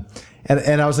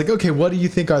 and I was like, okay, what do you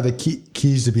think are the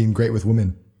keys to being great with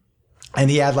women? And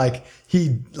he had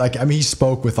he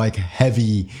spoke with like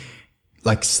heavy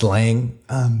like slang,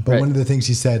 but one of the things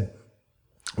he said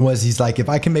was, he's like, if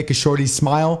I can make a shorty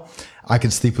smile, I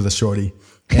can sleep with a shorty.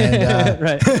 And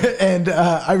and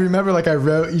I remember like I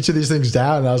wrote each of these things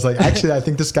down, and I was like, actually, I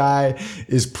think this guy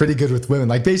is pretty good with women.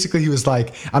 Like basically, he was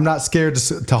like, I'm not scared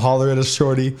to holler at a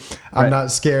shorty. I'm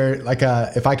not scared. Like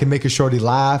if I can make a shorty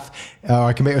laugh,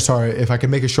 or if I can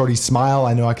make a shorty smile,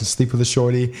 I know I can sleep with a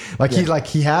shorty. Like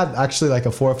he had actually like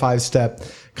a 4 or 5 step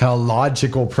kind of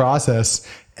logical process,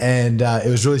 and it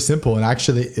was really simple. And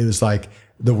actually, it was like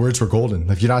the words were golden.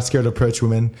 If you're not scared to approach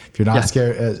women, if you're not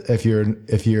scared, if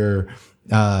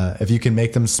you can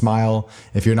make them smile,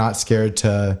 if you're not scared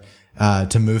to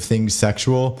move things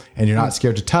sexual, and you're not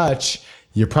scared to touch,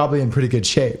 you're probably in pretty good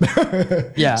shape.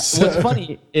 What's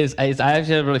funny is I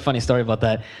actually have a really funny story about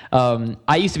that.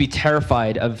 I used to be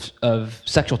terrified of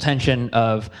sexual tension,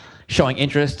 of showing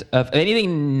interest, of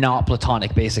anything not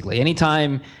platonic, basically.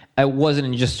 Anytime I wasn't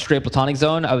in just straight platonic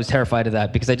zone, I was terrified of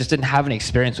that because I just didn't have any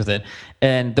experience with it.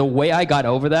 And the way I got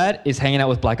over that is hanging out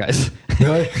with black guys.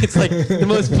 Really? It's like the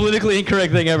most politically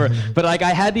incorrect thing ever. But like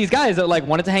I had these guys that like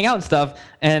wanted to hang out and stuff,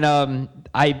 and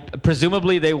I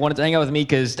presumably they wanted to hang out with me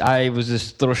because I was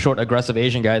this little short, aggressive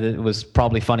Asian guy that was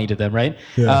probably funny to them, right?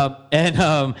 Yeah.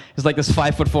 It was like this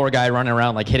 5'4" guy running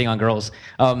around like hitting on girls.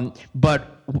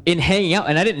 But in hanging out,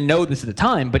 and I didn't know this at the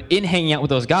time, but in hanging out with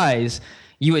those guys,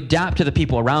 you adapt to the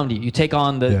people around you. You take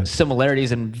on the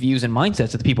similarities and views and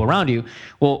mindsets of the people around you.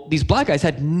 Well, these black guys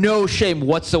had no shame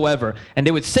whatsoever. And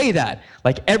they would say that.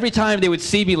 Like every time they would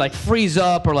see me like freeze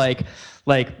up or like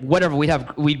whatever,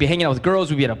 we'd be hanging out with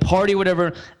girls, we'd be at a party,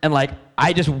 whatever. And like,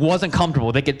 I just wasn't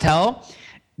comfortable. They could tell.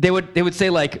 They would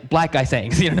say like black guy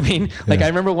sayings, you know what I mean? Like I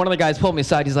remember one of the guys pulled me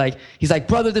aside. He's like,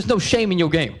 brother, there's no shame in your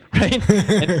game, right?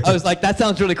 And I was like, that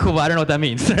sounds really cool, but I don't know what that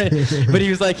means, right? But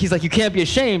he's like, you can't be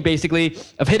ashamed, basically,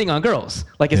 of hitting on girls.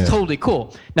 Like it's totally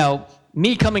cool. Now,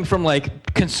 me coming from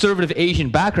like conservative Asian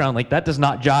background, like that does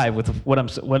not jive with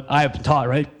what I have been taught,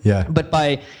 right? Yeah. But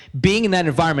by being in that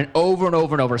environment over and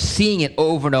over and over, seeing it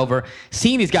over and over,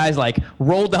 seeing these guys like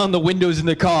roll down the windows in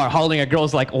the car, hollering at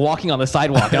girls like walking on the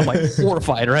sidewalk, and I'm like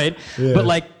horrified, right? Yeah. But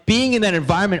like being in that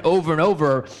environment over and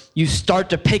over, you start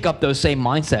to pick up those same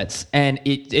mindsets, and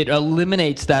it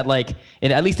eliminates that, like,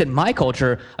 at least in my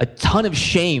culture, a ton of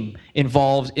shame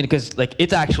involved in, because like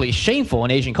it's actually shameful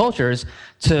in Asian cultures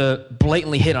to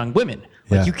blatantly hit on women.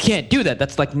 Like you can't do that.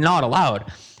 That's like not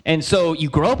allowed. And so you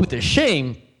grow up with this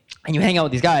shame, and you hang out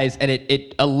with these guys, and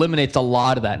it eliminates a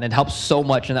lot of that, and it helps so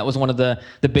much. And that was one of the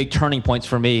big turning points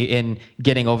for me in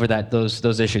getting over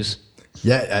those issues.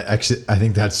 Yeah, actually, I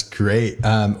think that's great.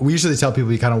 We usually tell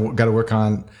people you kind of got to work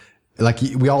on, like,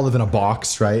 we all live in a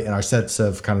box, right? And our sets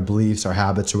of kind of beliefs, our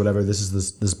habits or whatever, this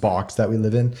is this box that we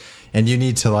live in. And you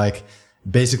need to like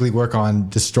basically work on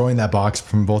destroying that box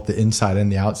from both the inside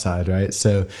and the outside, right?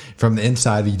 So from the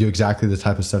inside, you do exactly the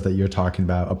type of stuff that you're talking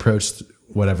about. Approach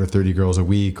whatever 30 girls a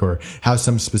week, or have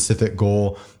some specific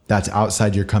goal that's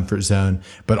outside your comfort zone,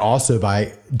 but also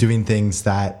by doing things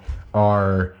that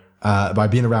are by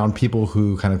being around people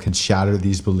who kind of can shatter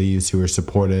these beliefs, who are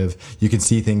supportive. You can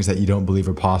see things that you don't believe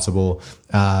are possible.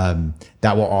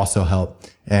 That will also help.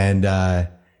 And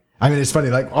I mean, it's funny,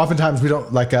 like oftentimes we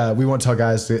don't we won't tell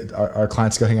guys, our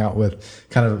clients, go hang out with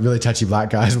kind of really touchy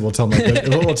black guys. We'll tell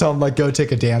them like, go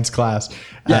take a dance class,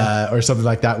 or something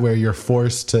like that, where you're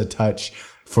forced to touch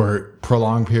for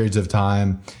prolonged periods of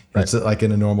time. Right. It's like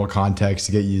in a normal context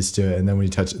to get used to it. And then when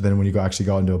you actually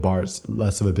go into a bar, it's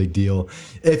less of a big deal.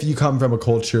 If you come from a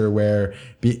culture where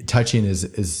touching is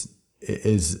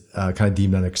kind of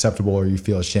deemed unacceptable, or you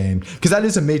feel ashamed, because that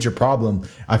is a major problem,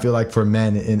 I feel like, for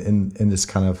men in this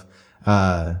kind of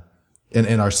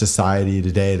in our society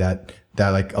today, that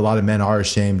like a lot of men are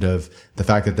ashamed of the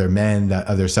fact that they're men,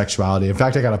 of their sexuality. In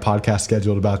fact, I got a podcast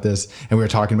scheduled about this, and we were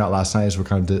talking about last night as we're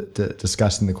kind of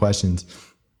discussing the questions.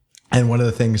 And one of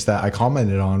the things that I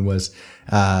commented on was,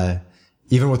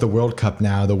 even with the World Cup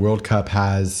now, the World Cup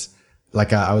has,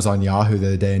 like, I was on Yahoo the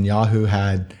other day, and Yahoo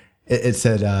had, it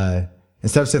said,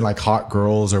 instead of saying like hot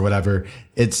girls or whatever,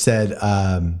 it said,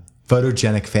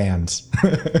 photogenic fans.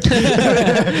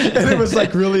 And it was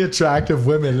like really attractive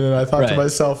women. And I thought to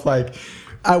myself, like,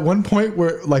 At one point,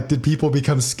 where like, did people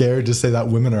become scared to say that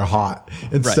women are hot?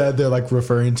 Instead, they're like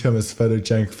referring to them as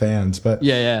photogenic fans. But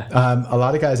a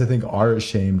lot of guys I think are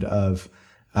ashamed of.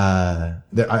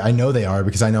 I know they are,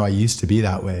 because I know I used to be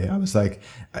that way. I was like,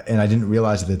 and I didn't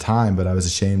realize at the time, but I was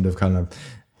ashamed of kind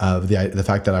of the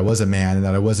fact that I was a man and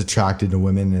that I was attracted to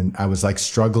women, and I was like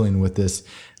struggling with this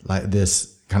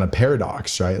kind of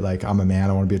paradox, right? Like, I'm a man,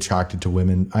 I want to be attracted to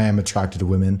women. I am attracted to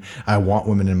women. I want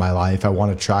women in my life. I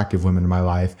want attractive women in my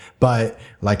life. But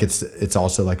like, it's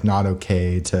also like not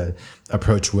okay to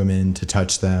approach women, to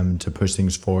touch them, to push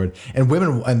things forward. And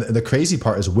women, and the crazy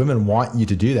part is women want you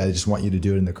to do that. They just want you to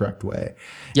do it in the correct way.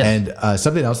 Yes. And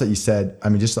something else that you said, I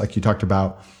mean, just like you talked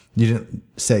about, you didn't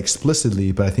say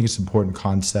explicitly, but I think it's an important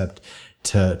concept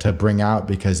to bring out,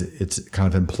 because it's kind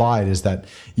of implied, is that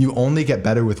you only get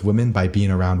better with women by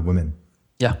being around women.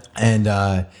 Yeah. And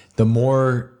the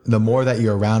more that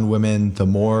you're around women, the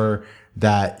more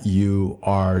that you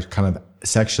are kind of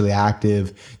sexually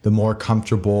active, the more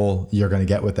comfortable you're going to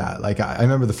get with that. Like, I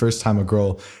remember the first time a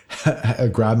girl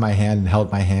grabbed my hand and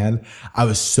held my hand, I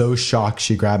was so shocked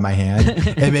she grabbed my hand.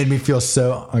 It made me feel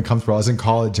so uncomfortable. I was in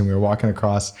college and we were walking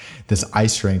across this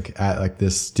ice rink at like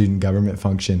this student government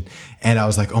function. And I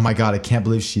was like, oh my God, I can't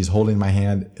believe she's holding my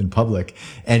hand in public.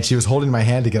 And she was holding my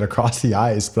hand to get across the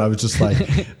ice. But I was just like,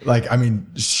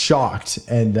 shocked.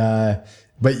 And,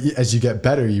 but as you get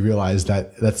better, you realize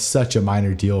that that's such a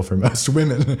minor deal for most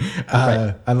women,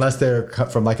 unless they're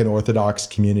from like an Orthodox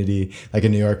community. Like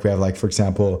in New York, we have like, for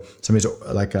example, somebody's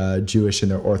like Jewish and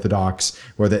they're Orthodox,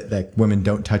 where that women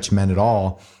don't touch men at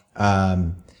all.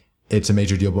 It's a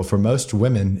major deal. But for most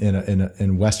women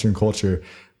in Western culture,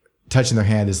 touching their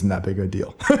hand isn't that big of a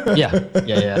deal.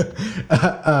 Yeah.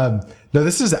 No,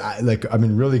 this is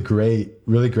really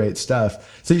great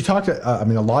stuff. So you talked, a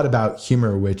lot about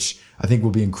humor, which I think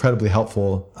will be incredibly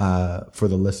helpful for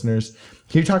the listeners.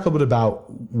 Can you talk a little bit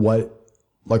about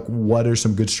what are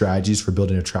some good strategies for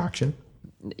building attraction?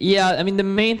 Yeah, I mean, the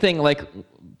main thing, like,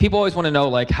 people always want to know,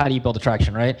 like, how do you build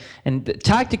attraction, right? And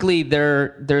tactically,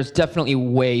 there's definitely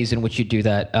ways in which you do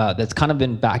that. That's kind of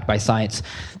been backed by science.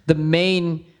 The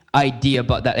main idea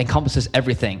about that encompasses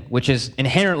everything, which is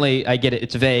inherently, I get it,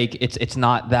 it's vague, it's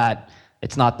not that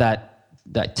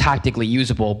tactically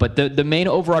usable, but the main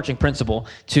overarching principle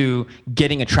to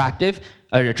getting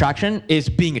attraction is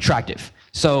being attractive.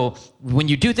 So when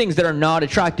you do things that are not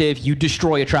attractive, you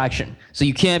destroy attraction. So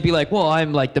you can't be like, well,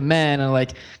 I'm like the man and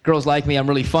like girls like me, I'm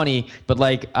really funny, but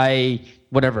like I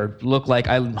look like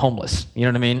I'm homeless. You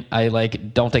know what I mean? I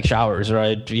like don't take showers,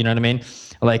 or you know what I mean?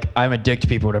 Like I'm a dick to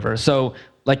people, whatever. So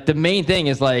like the main thing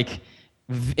is like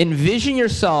envision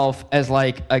yourself as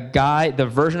like a guy, the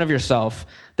version of yourself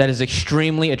that is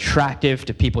extremely attractive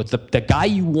to people. It's the guy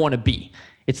you want to be.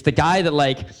 It's the guy that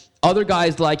like other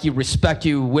guys like you, respect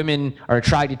you, women are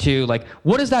attracted to. Like,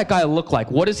 what does that guy look like?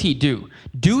 What does he do?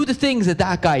 Do the things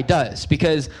that guy does,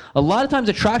 because a lot of times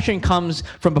attraction comes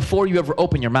from before you ever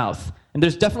open your mouth. And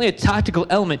there's definitely a tactical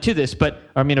element to this,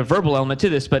 a verbal element to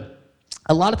this, but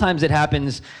a lot of times it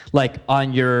happens like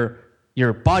on your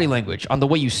body language, on the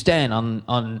way you stand,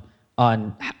 on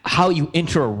how you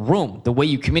enter a room, the way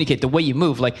you communicate, the way you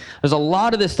move. Like there's a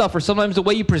lot of this stuff, or sometimes the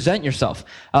way you present yourself.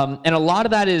 And a lot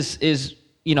of that is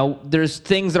there's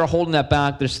things that are holding that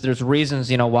back. There's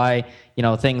reasons, why,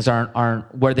 things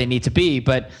aren't where they need to be.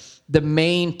 But the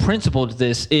main principle to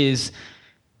this is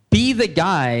be the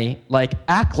guy, like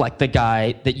act like the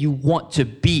guy that you want to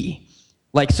be.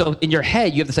 Like, so in your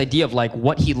head, you have this idea of like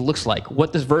what he looks like,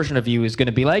 what this version of you is going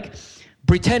to be like.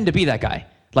 Pretend to be that guy.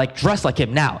 Like dress like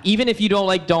him now. Even if you don't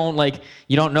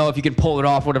know if you can pull it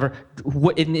off, whatever.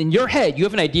 In your head, you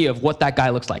have an idea of what that guy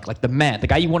looks like the man, the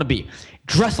guy you want to be.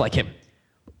 Dress like him.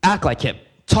 Act like him.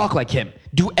 Talk like him.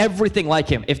 Do everything like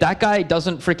him. If that guy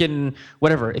doesn't freaking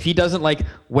whatever, if he doesn't like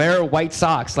wear white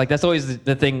socks, like that's always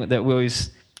the thing that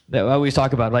I always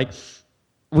talk about. Like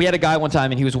we had a guy one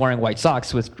time and he was wearing white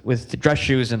socks with dress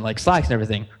shoes and like slacks and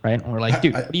everything, right? And we're like,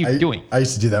 dude, what are you doing? I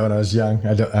used to do that when I was young. We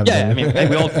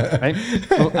all, right?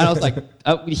 And I was like,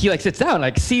 he like sits down,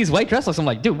 like sees white dress socks. I'm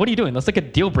like, dude, what are you doing? That's like a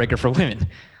deal breaker for women.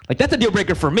 Like that's a deal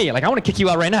breaker for me. Like I want to kick you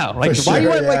out right now. Like why are you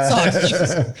wearing white socks?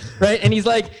 Jesus. Right? And he's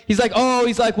like,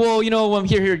 well, I'm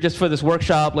here just for this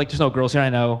workshop. Like there's no girls here. I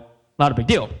know, not a big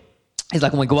deal. He's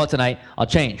like, when we go out tonight, I'll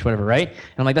change, whatever, right? And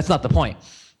I'm like, that's not the point.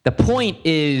 The point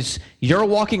is you're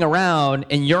walking around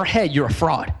in your head, you're a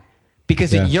fraud.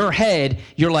 Because in your head,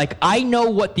 you're like, I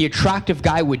know what the attractive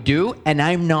guy would do, and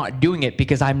I'm not doing it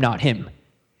because I'm not him.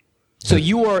 So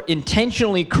you are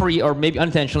intentionally or maybe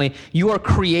unintentionally, you are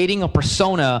creating a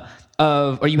persona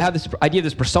or you have this idea of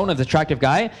this persona of this attractive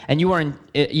guy, and you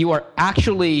are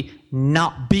actually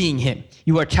not being him.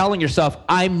 You are telling yourself,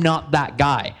 I'm not that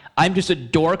guy. I'm just a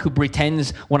dork who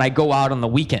pretends when I go out on the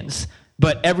weekends.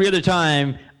 But every other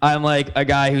time, I'm like a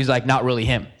guy who's like not really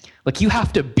him. Like, you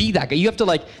have to be that guy. You have to,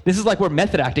 like, this is like where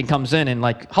method acting comes in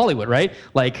like Hollywood, right?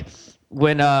 Like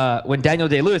when Daniel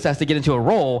Day-Lewis has to get into a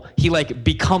role, he like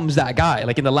becomes that guy.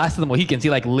 Like in The Last of the Mohicans, he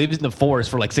like lives in the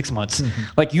forest for like 6 months.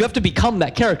 Like, you have to become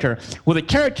that character. Well, the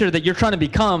character that you're trying to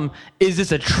become is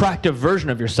this attractive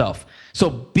version of yourself. So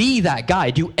be that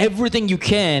guy. Do everything you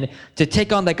can to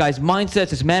take on that guy's mindsets,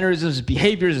 his mannerisms, his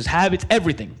behaviors, his habits,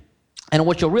 everything. And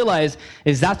what you'll realize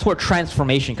is that's where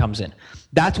transformation comes in.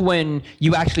 That's when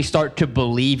you actually start to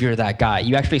believe you're that guy.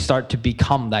 You actually start to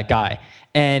become that guy.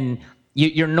 And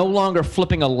you're no longer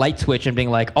flipping a light switch and being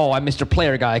like, oh, I'm Mr.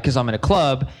 Player Guy because I'm in a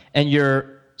club. And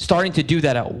you're starting to do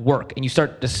that at work. And you're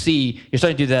starting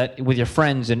to do that with your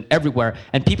friends and everywhere.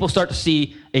 And people start to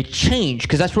see a change,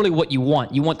 because that's really what you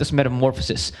want. You want this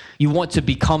metamorphosis. You want to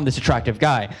become this attractive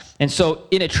guy. And so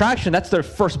in attraction, that's their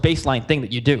first baseline thing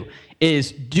that you do,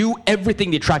 is do everything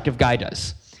the attractive guy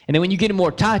does. And then when you get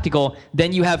more tactical,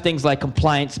 then you have things like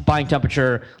compliance, buying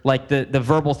temperature, like the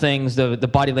verbal things, the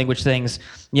body language things,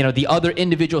 the other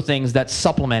individual things that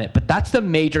supplement it. But that's the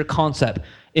major concept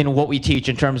in what we teach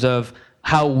in terms of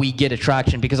how we get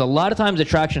attraction. Because a lot of times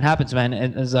attraction happens, man,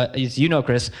 and as you know,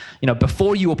 Chris,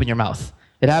 before you open your mouth.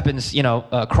 It happens,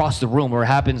 across the room, or it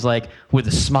happens like with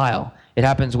a smile. It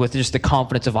happens with just the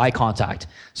confidence of eye contact.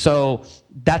 So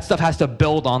that stuff has to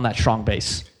build on that strong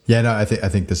base. Yeah, no, I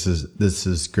think this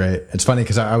is great. It's funny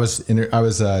because I was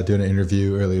doing an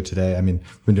interview earlier today. I mean,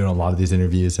 we've been doing a lot of these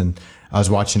interviews, and I was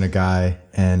watching a guy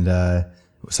and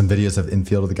some videos of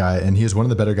infield of the guy, and he was one of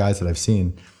the better guys that I've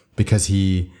seen, because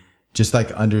he just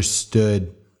like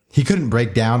understood. He couldn't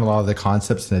break down a lot of the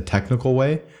concepts in a technical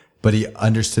way, but he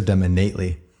understood them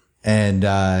innately, and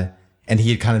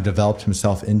he had kind of developed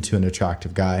himself into an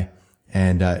attractive guy,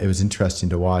 and it was interesting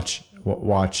to watch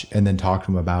and then talk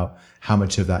to him about how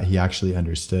much of that he actually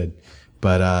understood.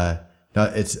 But I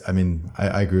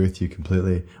agree with you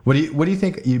completely. What do you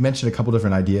think? You mentioned a couple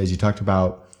different ideas. You talked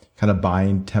about kind of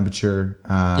buying temperature.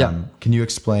 Can you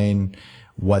explain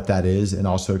what that is, and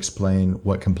also explain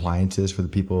what compliance is for the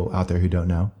people out there who don't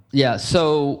know? Yeah,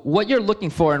 so what you're looking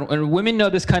for, and women know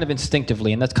this kind of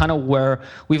instinctively, and that's kind of where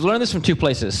we've learned this from two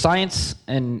places: science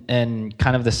and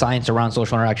kind of the science around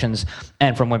social interactions,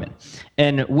 and from women.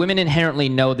 And women inherently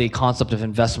know the concept of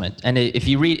investment. And if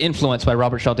you read Influence by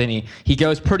Robert Cialdini, he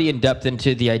goes pretty in depth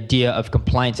into the idea of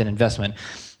compliance and investment.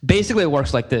 Basically, it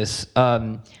works like this.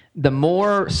 The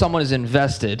more someone is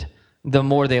invested, the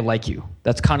more they like you.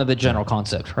 That's kind of the general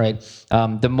concept, right?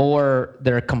 The more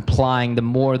they're complying, the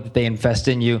more that they invest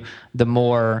in you, the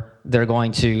more they're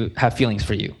going to have feelings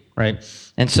for you, right?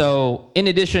 And so in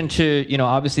addition to,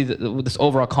 obviously this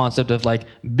overall concept of like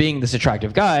being this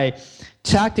attractive guy,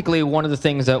 tactically, one of the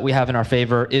things that we have in our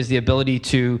favor is the ability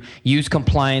to use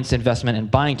compliance, investment, and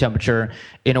buying temperature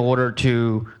in order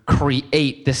to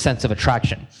create this sense of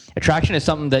attraction. Attraction is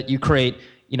something that you create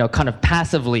kind of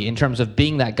passively in terms of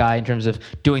being that guy, in terms of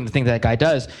doing the thing that guy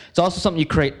does. It's also something you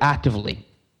create actively.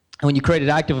 And when you create it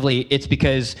actively, it's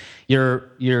because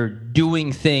you're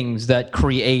doing things that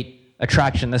create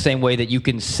attraction the same way that you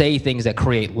can say things that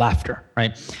create laughter,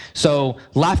 right? So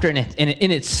laughter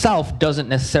in itself doesn't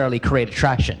necessarily create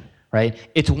attraction, right?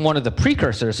 It's one of the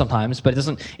precursors sometimes, but it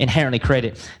doesn't inherently create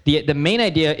it. The main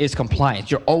idea is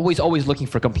compliance. You're always looking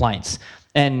for compliance.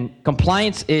 And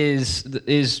compliance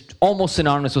is almost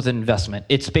synonymous with investment.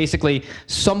 It's basically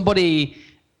somebody,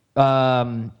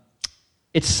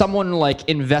 it's someone like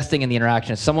investing in the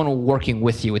interaction. It's someone working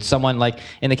with you. It's someone like,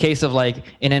 in the case of like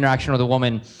an interaction with a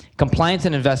woman, compliance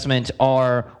and investment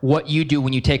are what you do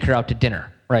when you take her out to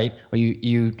dinner, right? Or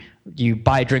you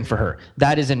buy a drink for her.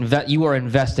 That is you are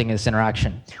investing in this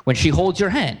interaction. When she holds your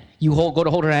hand, go to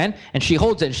hold her hand, and she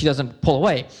holds it and she doesn't pull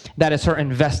away. That is her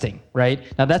investing, right?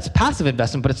 Now that's passive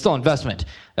investment, but it's still investment,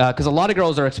 because a lot of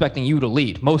girls are expecting you to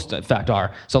lead. Most, in fact,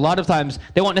 are. So a lot of times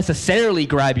they won't necessarily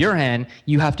grab your hand.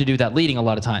 You have to do that leading a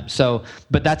lot of times. So,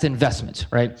 but that's investment,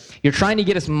 right? You're trying to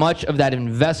get as much of that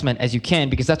investment as you can,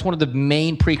 because that's one of the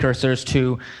main precursors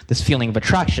to this feeling of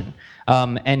attraction.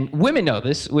 And women know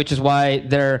this, which is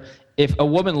why if a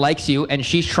woman likes you and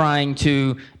she's trying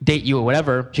to date you or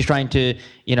whatever, she's trying to,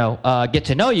 get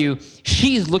to know you,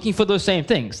 she's looking for those same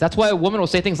things. That's why a woman will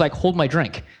say things like, hold my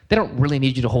drink. They don't really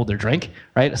need you to hold their drink,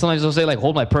 right? Sometimes they'll say like,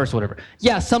 hold my purse or whatever.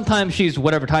 Yeah, sometimes she's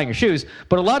tying her shoes,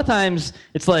 but a lot of times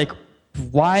it's like,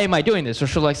 why am I doing this? Or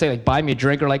she'll like say like, buy me a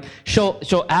drink, or like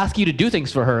she'll ask you to do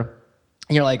things for her.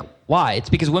 And you're like, Why? It's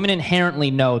because women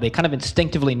inherently know, they kind of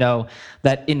instinctively know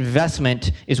that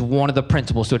investment is one of the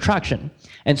principles to attraction.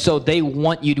 And so they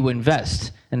want you to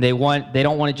invest, and they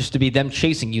don't want it just to be them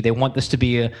chasing you. They want this to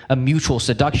be a mutual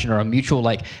seduction or a mutual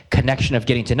like connection of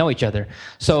getting to know each other.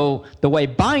 So the way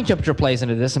buying temperature plays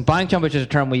into this, and buying temperature is a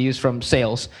term we use from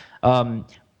sales,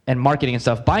 and marketing and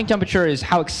stuff. Buying temperature is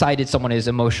how excited someone is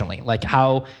emotionally, like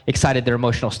how excited their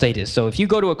emotional state is. So if you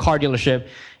go to a car dealership,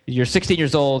 you're 16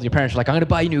 years old, your parents are like, I'm going to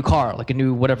buy you a new car, like a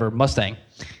new whatever Mustang.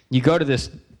 You go to this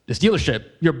dealership,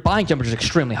 your buying temperature is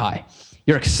extremely high.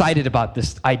 You're excited about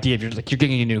this idea of you're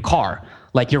getting a new car.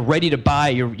 Like you're ready to buy,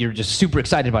 you're just super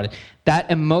excited about it. That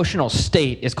emotional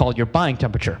state is called your buying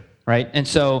temperature, right? And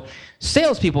so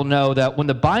salespeople know that when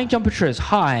the buying temperature is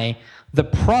high, the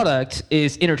product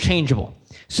is interchangeable.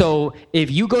 So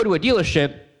if you go to a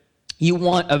dealership, you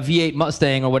want a V8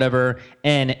 Mustang or whatever,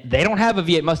 and they don't have a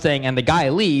V8 Mustang, and the guy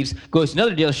leaves, goes to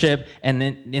another dealership, and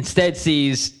then instead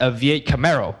sees a V8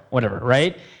 Camaro, whatever,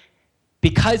 right?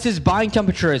 Because his buying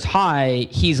temperature is high,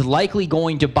 he's likely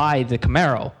going to buy the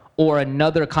Camaro or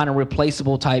another kind of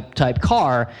replaceable type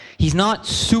car. He's not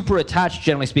super attached,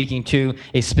 generally speaking, to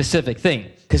a specific thing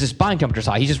because his buying temperature is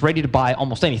high. He's just ready to buy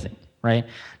almost anything, right?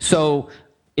 So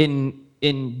in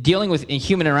dealing with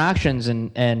human interactions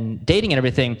and dating and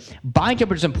everything, buying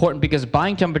temperature is important because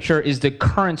buying temperature is the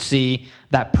currency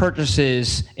that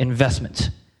purchases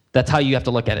investment. That's how you have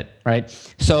to look at it, right?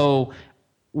 So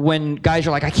when guys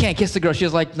are like, I can't kiss the girl,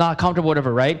 she's like not comfortable,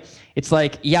 whatever, right? It's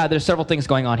like, yeah, there's several things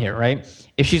going on here, right?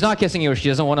 If she's not kissing you or she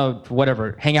doesn't want to,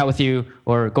 whatever, hang out with you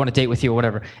or go on a date with you or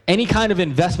whatever, any kind of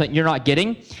investment you're not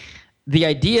getting, the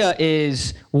idea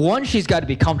is, one, she's got to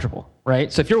be comfortable,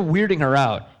 right? So if you're weirding her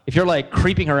out, if you're like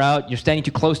creeping her out, you're standing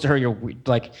too close to her, you're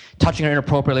like touching her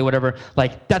inappropriately, whatever,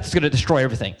 like that's going to destroy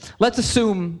everything. Let's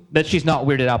assume that she's not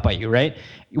weirded out by you, right?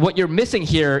 What you're missing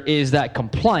here is that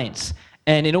compliance.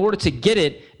 And in order to get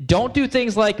it, don't do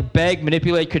things like beg,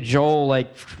 manipulate, cajole,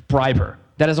 like bribe her.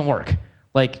 That doesn't work.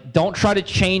 Like, don't try to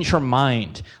change her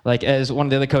mind. Like, as one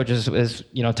of the other coaches,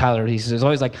 Tyler, he's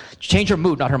always like, change her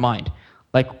mood, not her mind.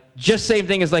 Like, just same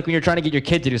thing as like when you're trying to get your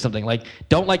kid to do something. Like,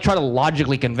 don't like try to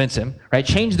logically convince him, right?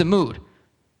 Change the mood.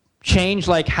 Change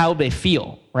like how they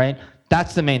feel, right?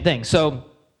 That's the main thing. So,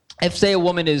 if say a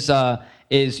woman is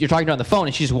you're talking to her on the phone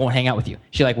and she just won't hang out with you.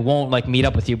 She like won't like meet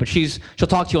up with you, but she'll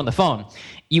talk to you on the phone.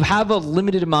 You have a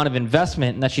limited amount of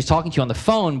investment in that she's talking to you on the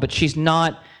phone, but she's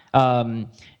not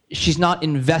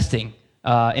investing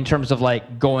in terms of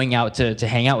like going out to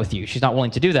hang out with you. She's not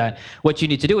willing to do that. What you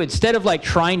need to do, instead of like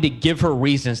trying to give her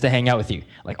reasons to hang out with you,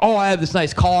 like, oh, I have this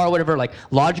nice car or whatever, like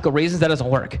logical reasons, that doesn't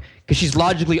work because she's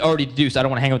logically already deduced, I don't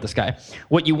want to hang out with this guy.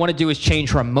 What you want to do is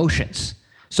change her emotions.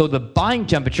 So the buying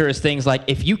temperature is things like,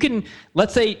 if you can,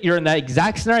 let's say you're in that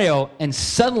exact scenario and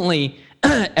suddenly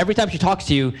every time she talks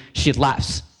to you, she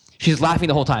laughs. She's laughing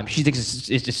the whole time. She thinks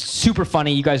it's just super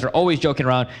funny. You guys are always joking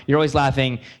around. You're always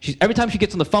laughing. Every time she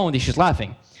gets on the phone with you, she's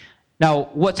laughing. Now,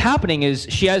 what's happening is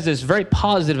she has this very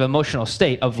positive emotional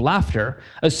state of laughter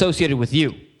associated with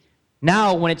you.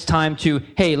 Now, when it's time to,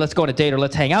 hey, let's go on a date or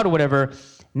let's hang out or whatever,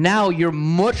 now you're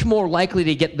much more likely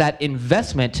to get that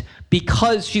investment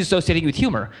because she's associating you with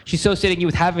humor. She's associating you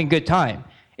with having a good time.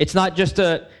 It's not just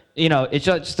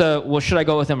well, should I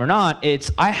go with him or not?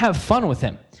 It's, I have fun with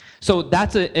him. So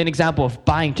that's an example of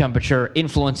buying temperature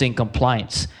influencing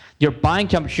compliance. Your buying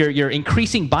temperature, you're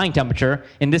increasing buying temperature,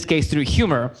 in this case through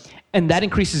humor, and that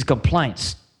increases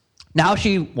compliance. Now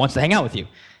she wants to hang out with you.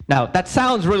 Now, that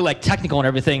sounds really like technical and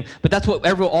everything, but that's what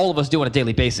all of us do on a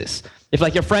daily basis. If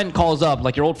like your friend calls up,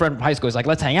 like your old friend from high school is like,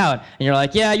 let's hang out. And you're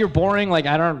like, yeah, you're boring. Like,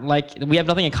 we have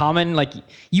nothing in common. Like,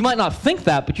 you might not think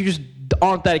that, but you just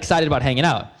aren't that excited about hanging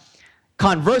out.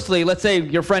 Conversely, let's say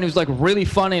your friend who's like really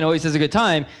funny and always has a good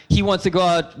time, he wants to go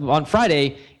out on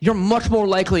Friday, you're much more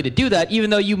likely to do that, even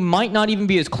though you might not even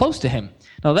be as close to him.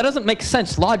 Now, that doesn't make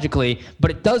sense logically,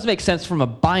 but it does make sense from a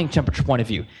buying temperature point of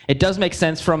view. It does make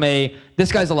sense from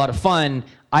this guy's a lot of fun,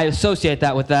 I associate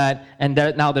that with that, and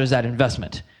now there's that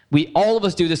investment. All of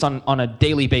us do this on a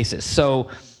daily basis. So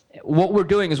what we're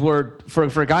doing is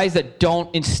for guys that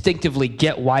don't instinctively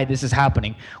get why this is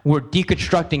happening, we're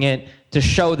deconstructing it to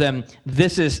show them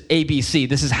this is ABC,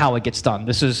 this is how it gets done.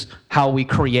 This is how we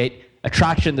create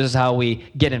attraction, this is how we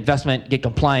get investment, get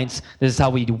compliance, this is how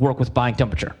we work with buying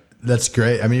temperature. That's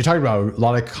great. I mean, you're talking about a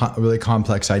lot of really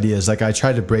complex ideas. Like, I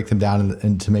tried to break them down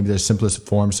into maybe their simplest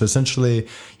form. So essentially,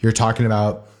 you're talking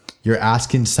about, you're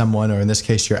asking someone, or in this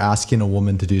case, you're asking a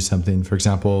woman to do something. For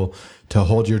example, to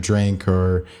hold your drink,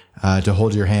 or to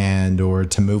hold your hand, or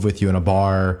to move with you in a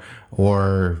bar,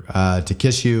 or to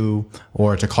kiss you,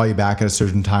 or to call you back at a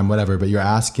certain time, whatever. But you're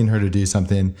asking her to do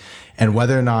something, and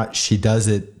whether or not she does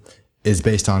it is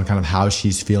based on kind of how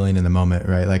she's feeling in the moment,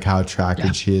 right? Like how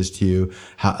attracted she is to you,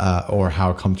 or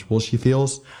how comfortable she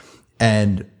feels.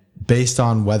 And based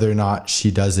on whether or not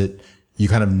she does it, you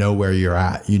kind of know where you're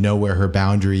at. You know where her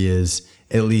boundary is,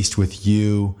 at least with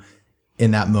you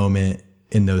in that moment,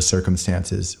 in those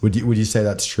circumstances. Would you say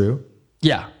that's true?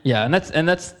 Yeah, and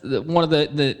that's one of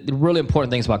the really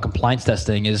important things about compliance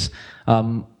testing is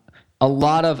a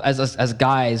lot of as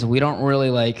guys, we don't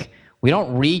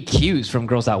read cues from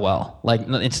girls that well, like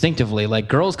instinctively. Like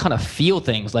girls kind of feel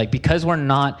things, like because we're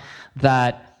not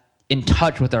that in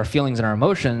touch with our feelings and our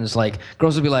emotions. Like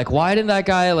girls will be like, why didn't that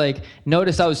guy like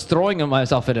notice I was throwing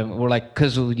myself at him? We're like,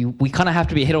 because we kind of have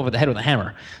to be hit over the head with a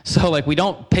hammer. So like we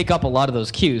don't pick up a lot of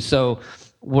those cues. So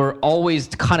we're always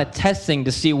kind of testing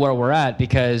to see where we're at,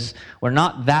 because we're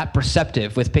not that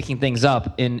perceptive with picking things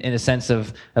up in a sense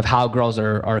of how girls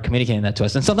are communicating that to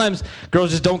us. And sometimes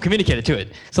girls just don't communicate it to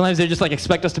it. Sometimes they just like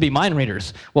expect us to be mind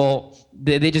readers. Well,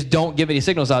 they just don't give any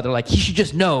signals out. They're like, you should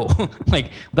just know. Like,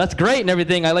 that's great and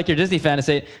everything. I like your Disney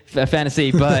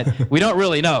fantasy, but we don't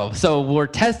really know. So we're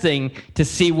testing to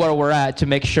see where we're at to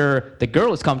make sure the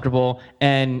girl is comfortable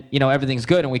and, everything's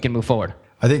good and we can move forward.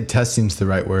 I think testing's the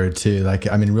right word too. Like,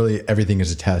 I mean, really everything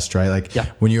is a test, right? Like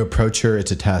when you approach her, it's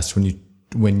a test.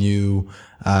 When you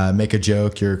make a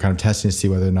joke, you're kind of testing to see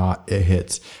whether or not it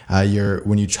hits.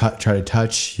 When you try to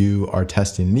touch, you are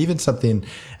testing. And even something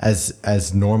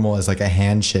as normal as like a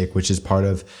handshake, which is part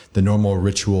of the normal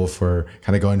ritual for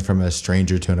kind of going from a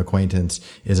stranger to an acquaintance,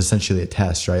 is essentially a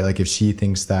test, right? Like if she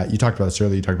thinks that, you talked about this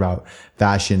earlier, you talked about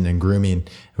fashion and grooming.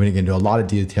 We didn't get into a lot of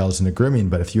details into grooming,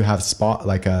 but if you have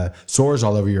sores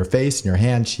all over your face and your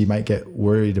hand, she might get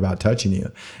worried about touching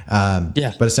you.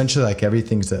 But essentially, like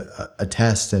everything's a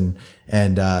test, and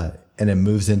it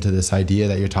moves into this idea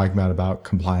that you're talking about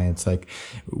compliance. Like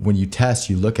when you test,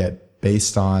 you look at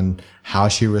based on how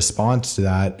she responds to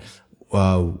that. You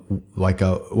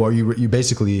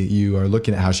are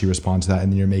looking at how she responds to that,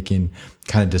 and then you're making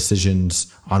kind of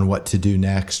decisions on what to do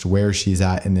next, where she's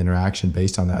at in the interaction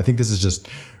based on that. I think this is just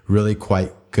really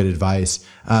quite good advice.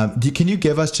 Can you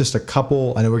give us just a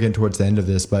couple, I know we're getting towards the end of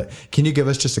this, but can you give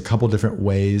us just a couple different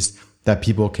ways that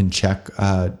people can check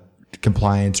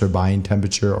compliance or buying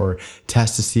temperature or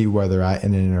test to see where they're at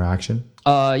in an interaction?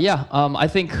 I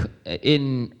think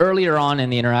earlier on in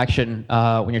the interaction,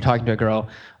 when you're talking to a girl,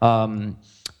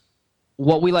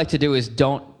 what we like to do is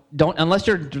don't unless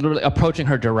you're approaching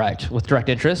her with direct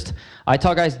interest. I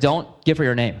tell guys, don't give her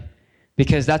your name,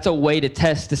 because that's a way to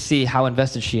test to see how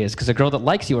invested she is. Because a girl that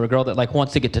likes you or a girl that like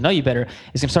wants to get to know you better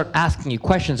is gonna start asking you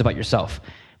questions about yourself.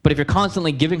 But if you're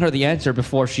constantly giving her the answer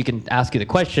before she can ask you the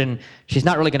question, she's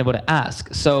not really gonna be able to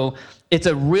ask. So it's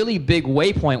a really big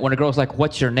waypoint when a girl's like,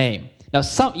 what's your name? Now,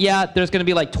 there's going to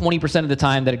be like 20% of the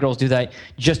time that girls do that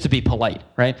just to be polite,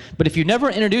 right? But if you never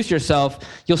introduce yourself,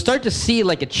 you'll start to see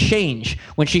like a change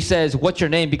when she says, what's your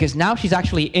name? Because now she's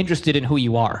actually interested in who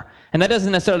you are. And that doesn't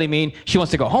necessarily mean she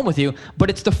wants to go home with you, but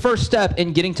it's the first step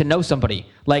in getting to know somebody.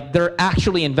 Like they're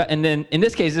actually, and then in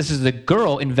this case, this is the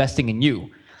girl investing in you.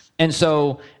 And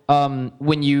so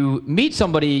when you meet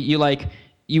somebody,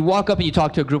 you walk up and you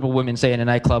talk to a group of women, say in a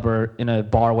nightclub or in a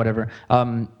bar or whatever,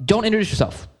 don't introduce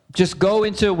yourself. Just go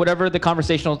into whatever the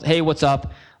conversational, hey, what's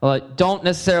up? Don't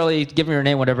necessarily give them your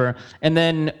name, whatever. And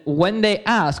then when they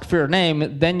ask for your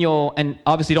name, then and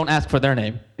obviously don't ask for their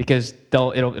name, because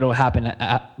it'll happen,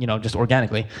 just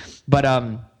organically. But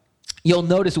you'll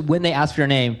notice when they ask for your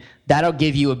name, that'll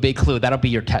give you a big clue. That'll be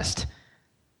your test.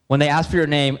 When they ask for your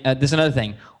name, there's another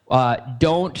thing. Or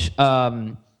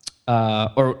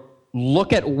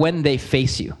look at when they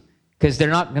face you. Because they're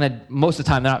not most of the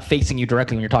time, they're not facing you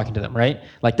directly when you're talking to them, right?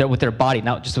 Like they're with their body,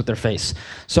 not just with their face.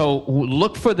 So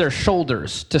look for their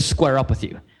shoulders to square up with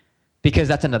you, because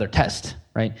that's another test,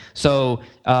 right? So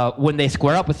when they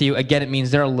square up with you, again, it means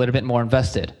they're a little bit more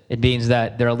invested. It means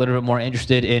that they're a little bit more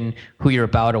interested in who you're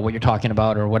about or what you're talking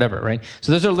about or whatever, right?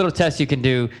 So those are little tests you can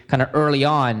do kind of early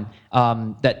on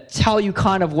that tell you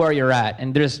kind of where you're at.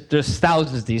 And there's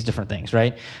thousands of these different things,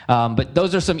 right? But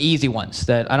those are some easy ones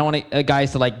that I don't want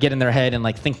guys to like get in their head and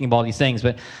like thinking about all these things,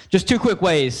 but just 2 quick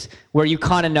ways where you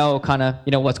kind of know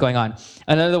what's going on.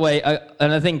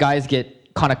 Another thing guys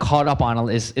get kind of caught up on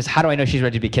is how do I know she's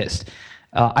ready to be kissed?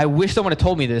 I wish someone had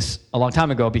told me this a long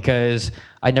time ago, because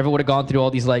I never would have gone through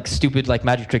all these like stupid like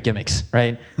magic trick gimmicks,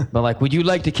 right? But like, would you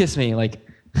like to kiss me? Like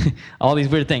all these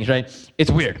weird things, right?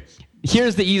 It's weird.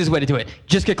 Here's the easiest way to do it.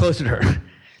 Just get closer to her.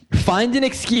 Find an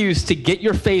excuse to get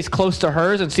your face close to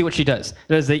hers and see what she does.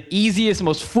 That is the easiest,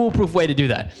 most foolproof way to do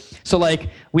that. So like,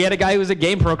 we had a guy who was a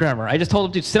game programmer. I just told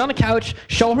him to sit on the couch,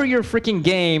 show her your freaking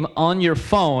game on your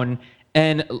phone,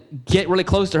 and get really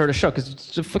close to her to show, because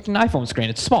it's a fucking iPhone screen.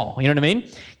 It's small. You know what I mean?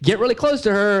 Get really close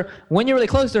to her. When you're really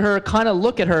close to her, kind of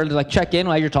look at her to like check in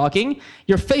while you're talking.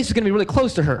 Your face is going to be really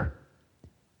close to her.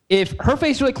 If her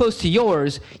face is really close to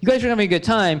yours, you guys are having a good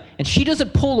time, and she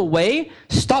doesn't pull away,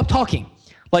 stop talking.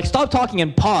 Like, stop talking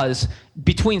and pause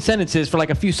between sentences for like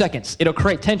a few seconds. It'll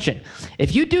create tension.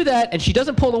 If you do that and she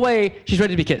doesn't pull away, she's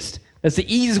ready to be kissed. That's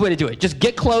the easiest way to do it. Just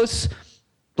get close,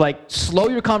 like slow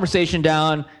your conversation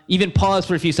down, even pause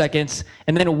for a few seconds,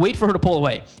 and then wait for her to pull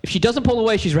away. If she doesn't pull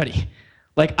away, she's ready.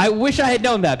 Like, I wish I had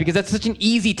known that, because that's such an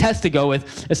easy test to go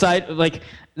with. Aside, like,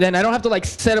 then I don't have to like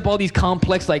set up all these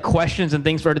complex like questions and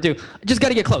things for her to do. I just got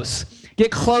to get close. Get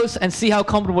close and see how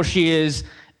comfortable she is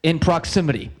in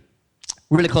proximity.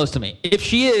 Really close to me. If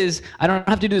she is, I don't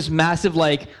have to do this massive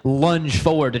like lunge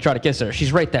forward to try to kiss her.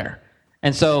 She's right there.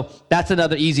 And so that's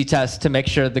another easy test to make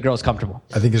sure the girl's comfortable.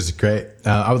 I think this is great.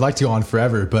 I would like to go on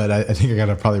forever, but I think I got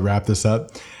to probably wrap this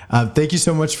up. Thank you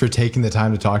so much for taking the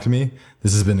time to talk to me.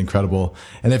 This has been incredible.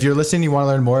 And if you're listening, you want to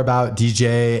learn more about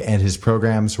DJ and his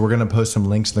programs, we're going to post some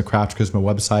links on the Craft Charisma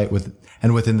website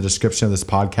within the description of this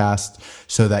podcast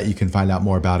so that you can find out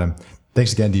more about him.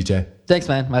 Thanks again, DJ. Thanks,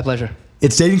 man. My pleasure.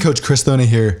 It's dating coach Chris Thona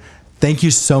here. Thank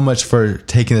you so much for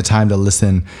taking the time to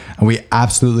listen. And we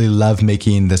absolutely love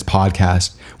making this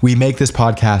podcast. We make this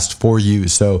podcast for you.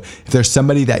 So if there's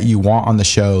somebody that you want on the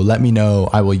show, let me know.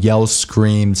 I will yell,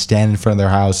 scream, stand in front of their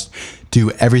house, do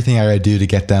everything I gotta do to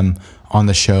get them on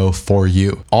the show for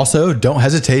you. Also, don't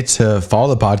hesitate to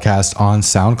follow the podcast on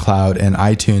SoundCloud and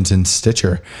iTunes and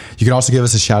Stitcher. You can also give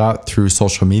us a shout out through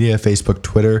social media, Facebook,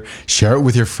 Twitter, share it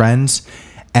with your friends.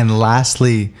 And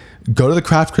lastly, go to the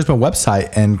Craft Charisma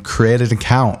website and create an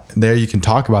account. There you can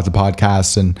talk about the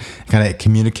podcast and kind of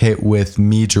communicate with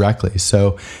me directly.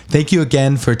 So thank you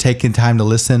again for taking time to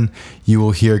listen. You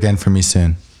will hear again from me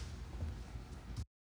soon.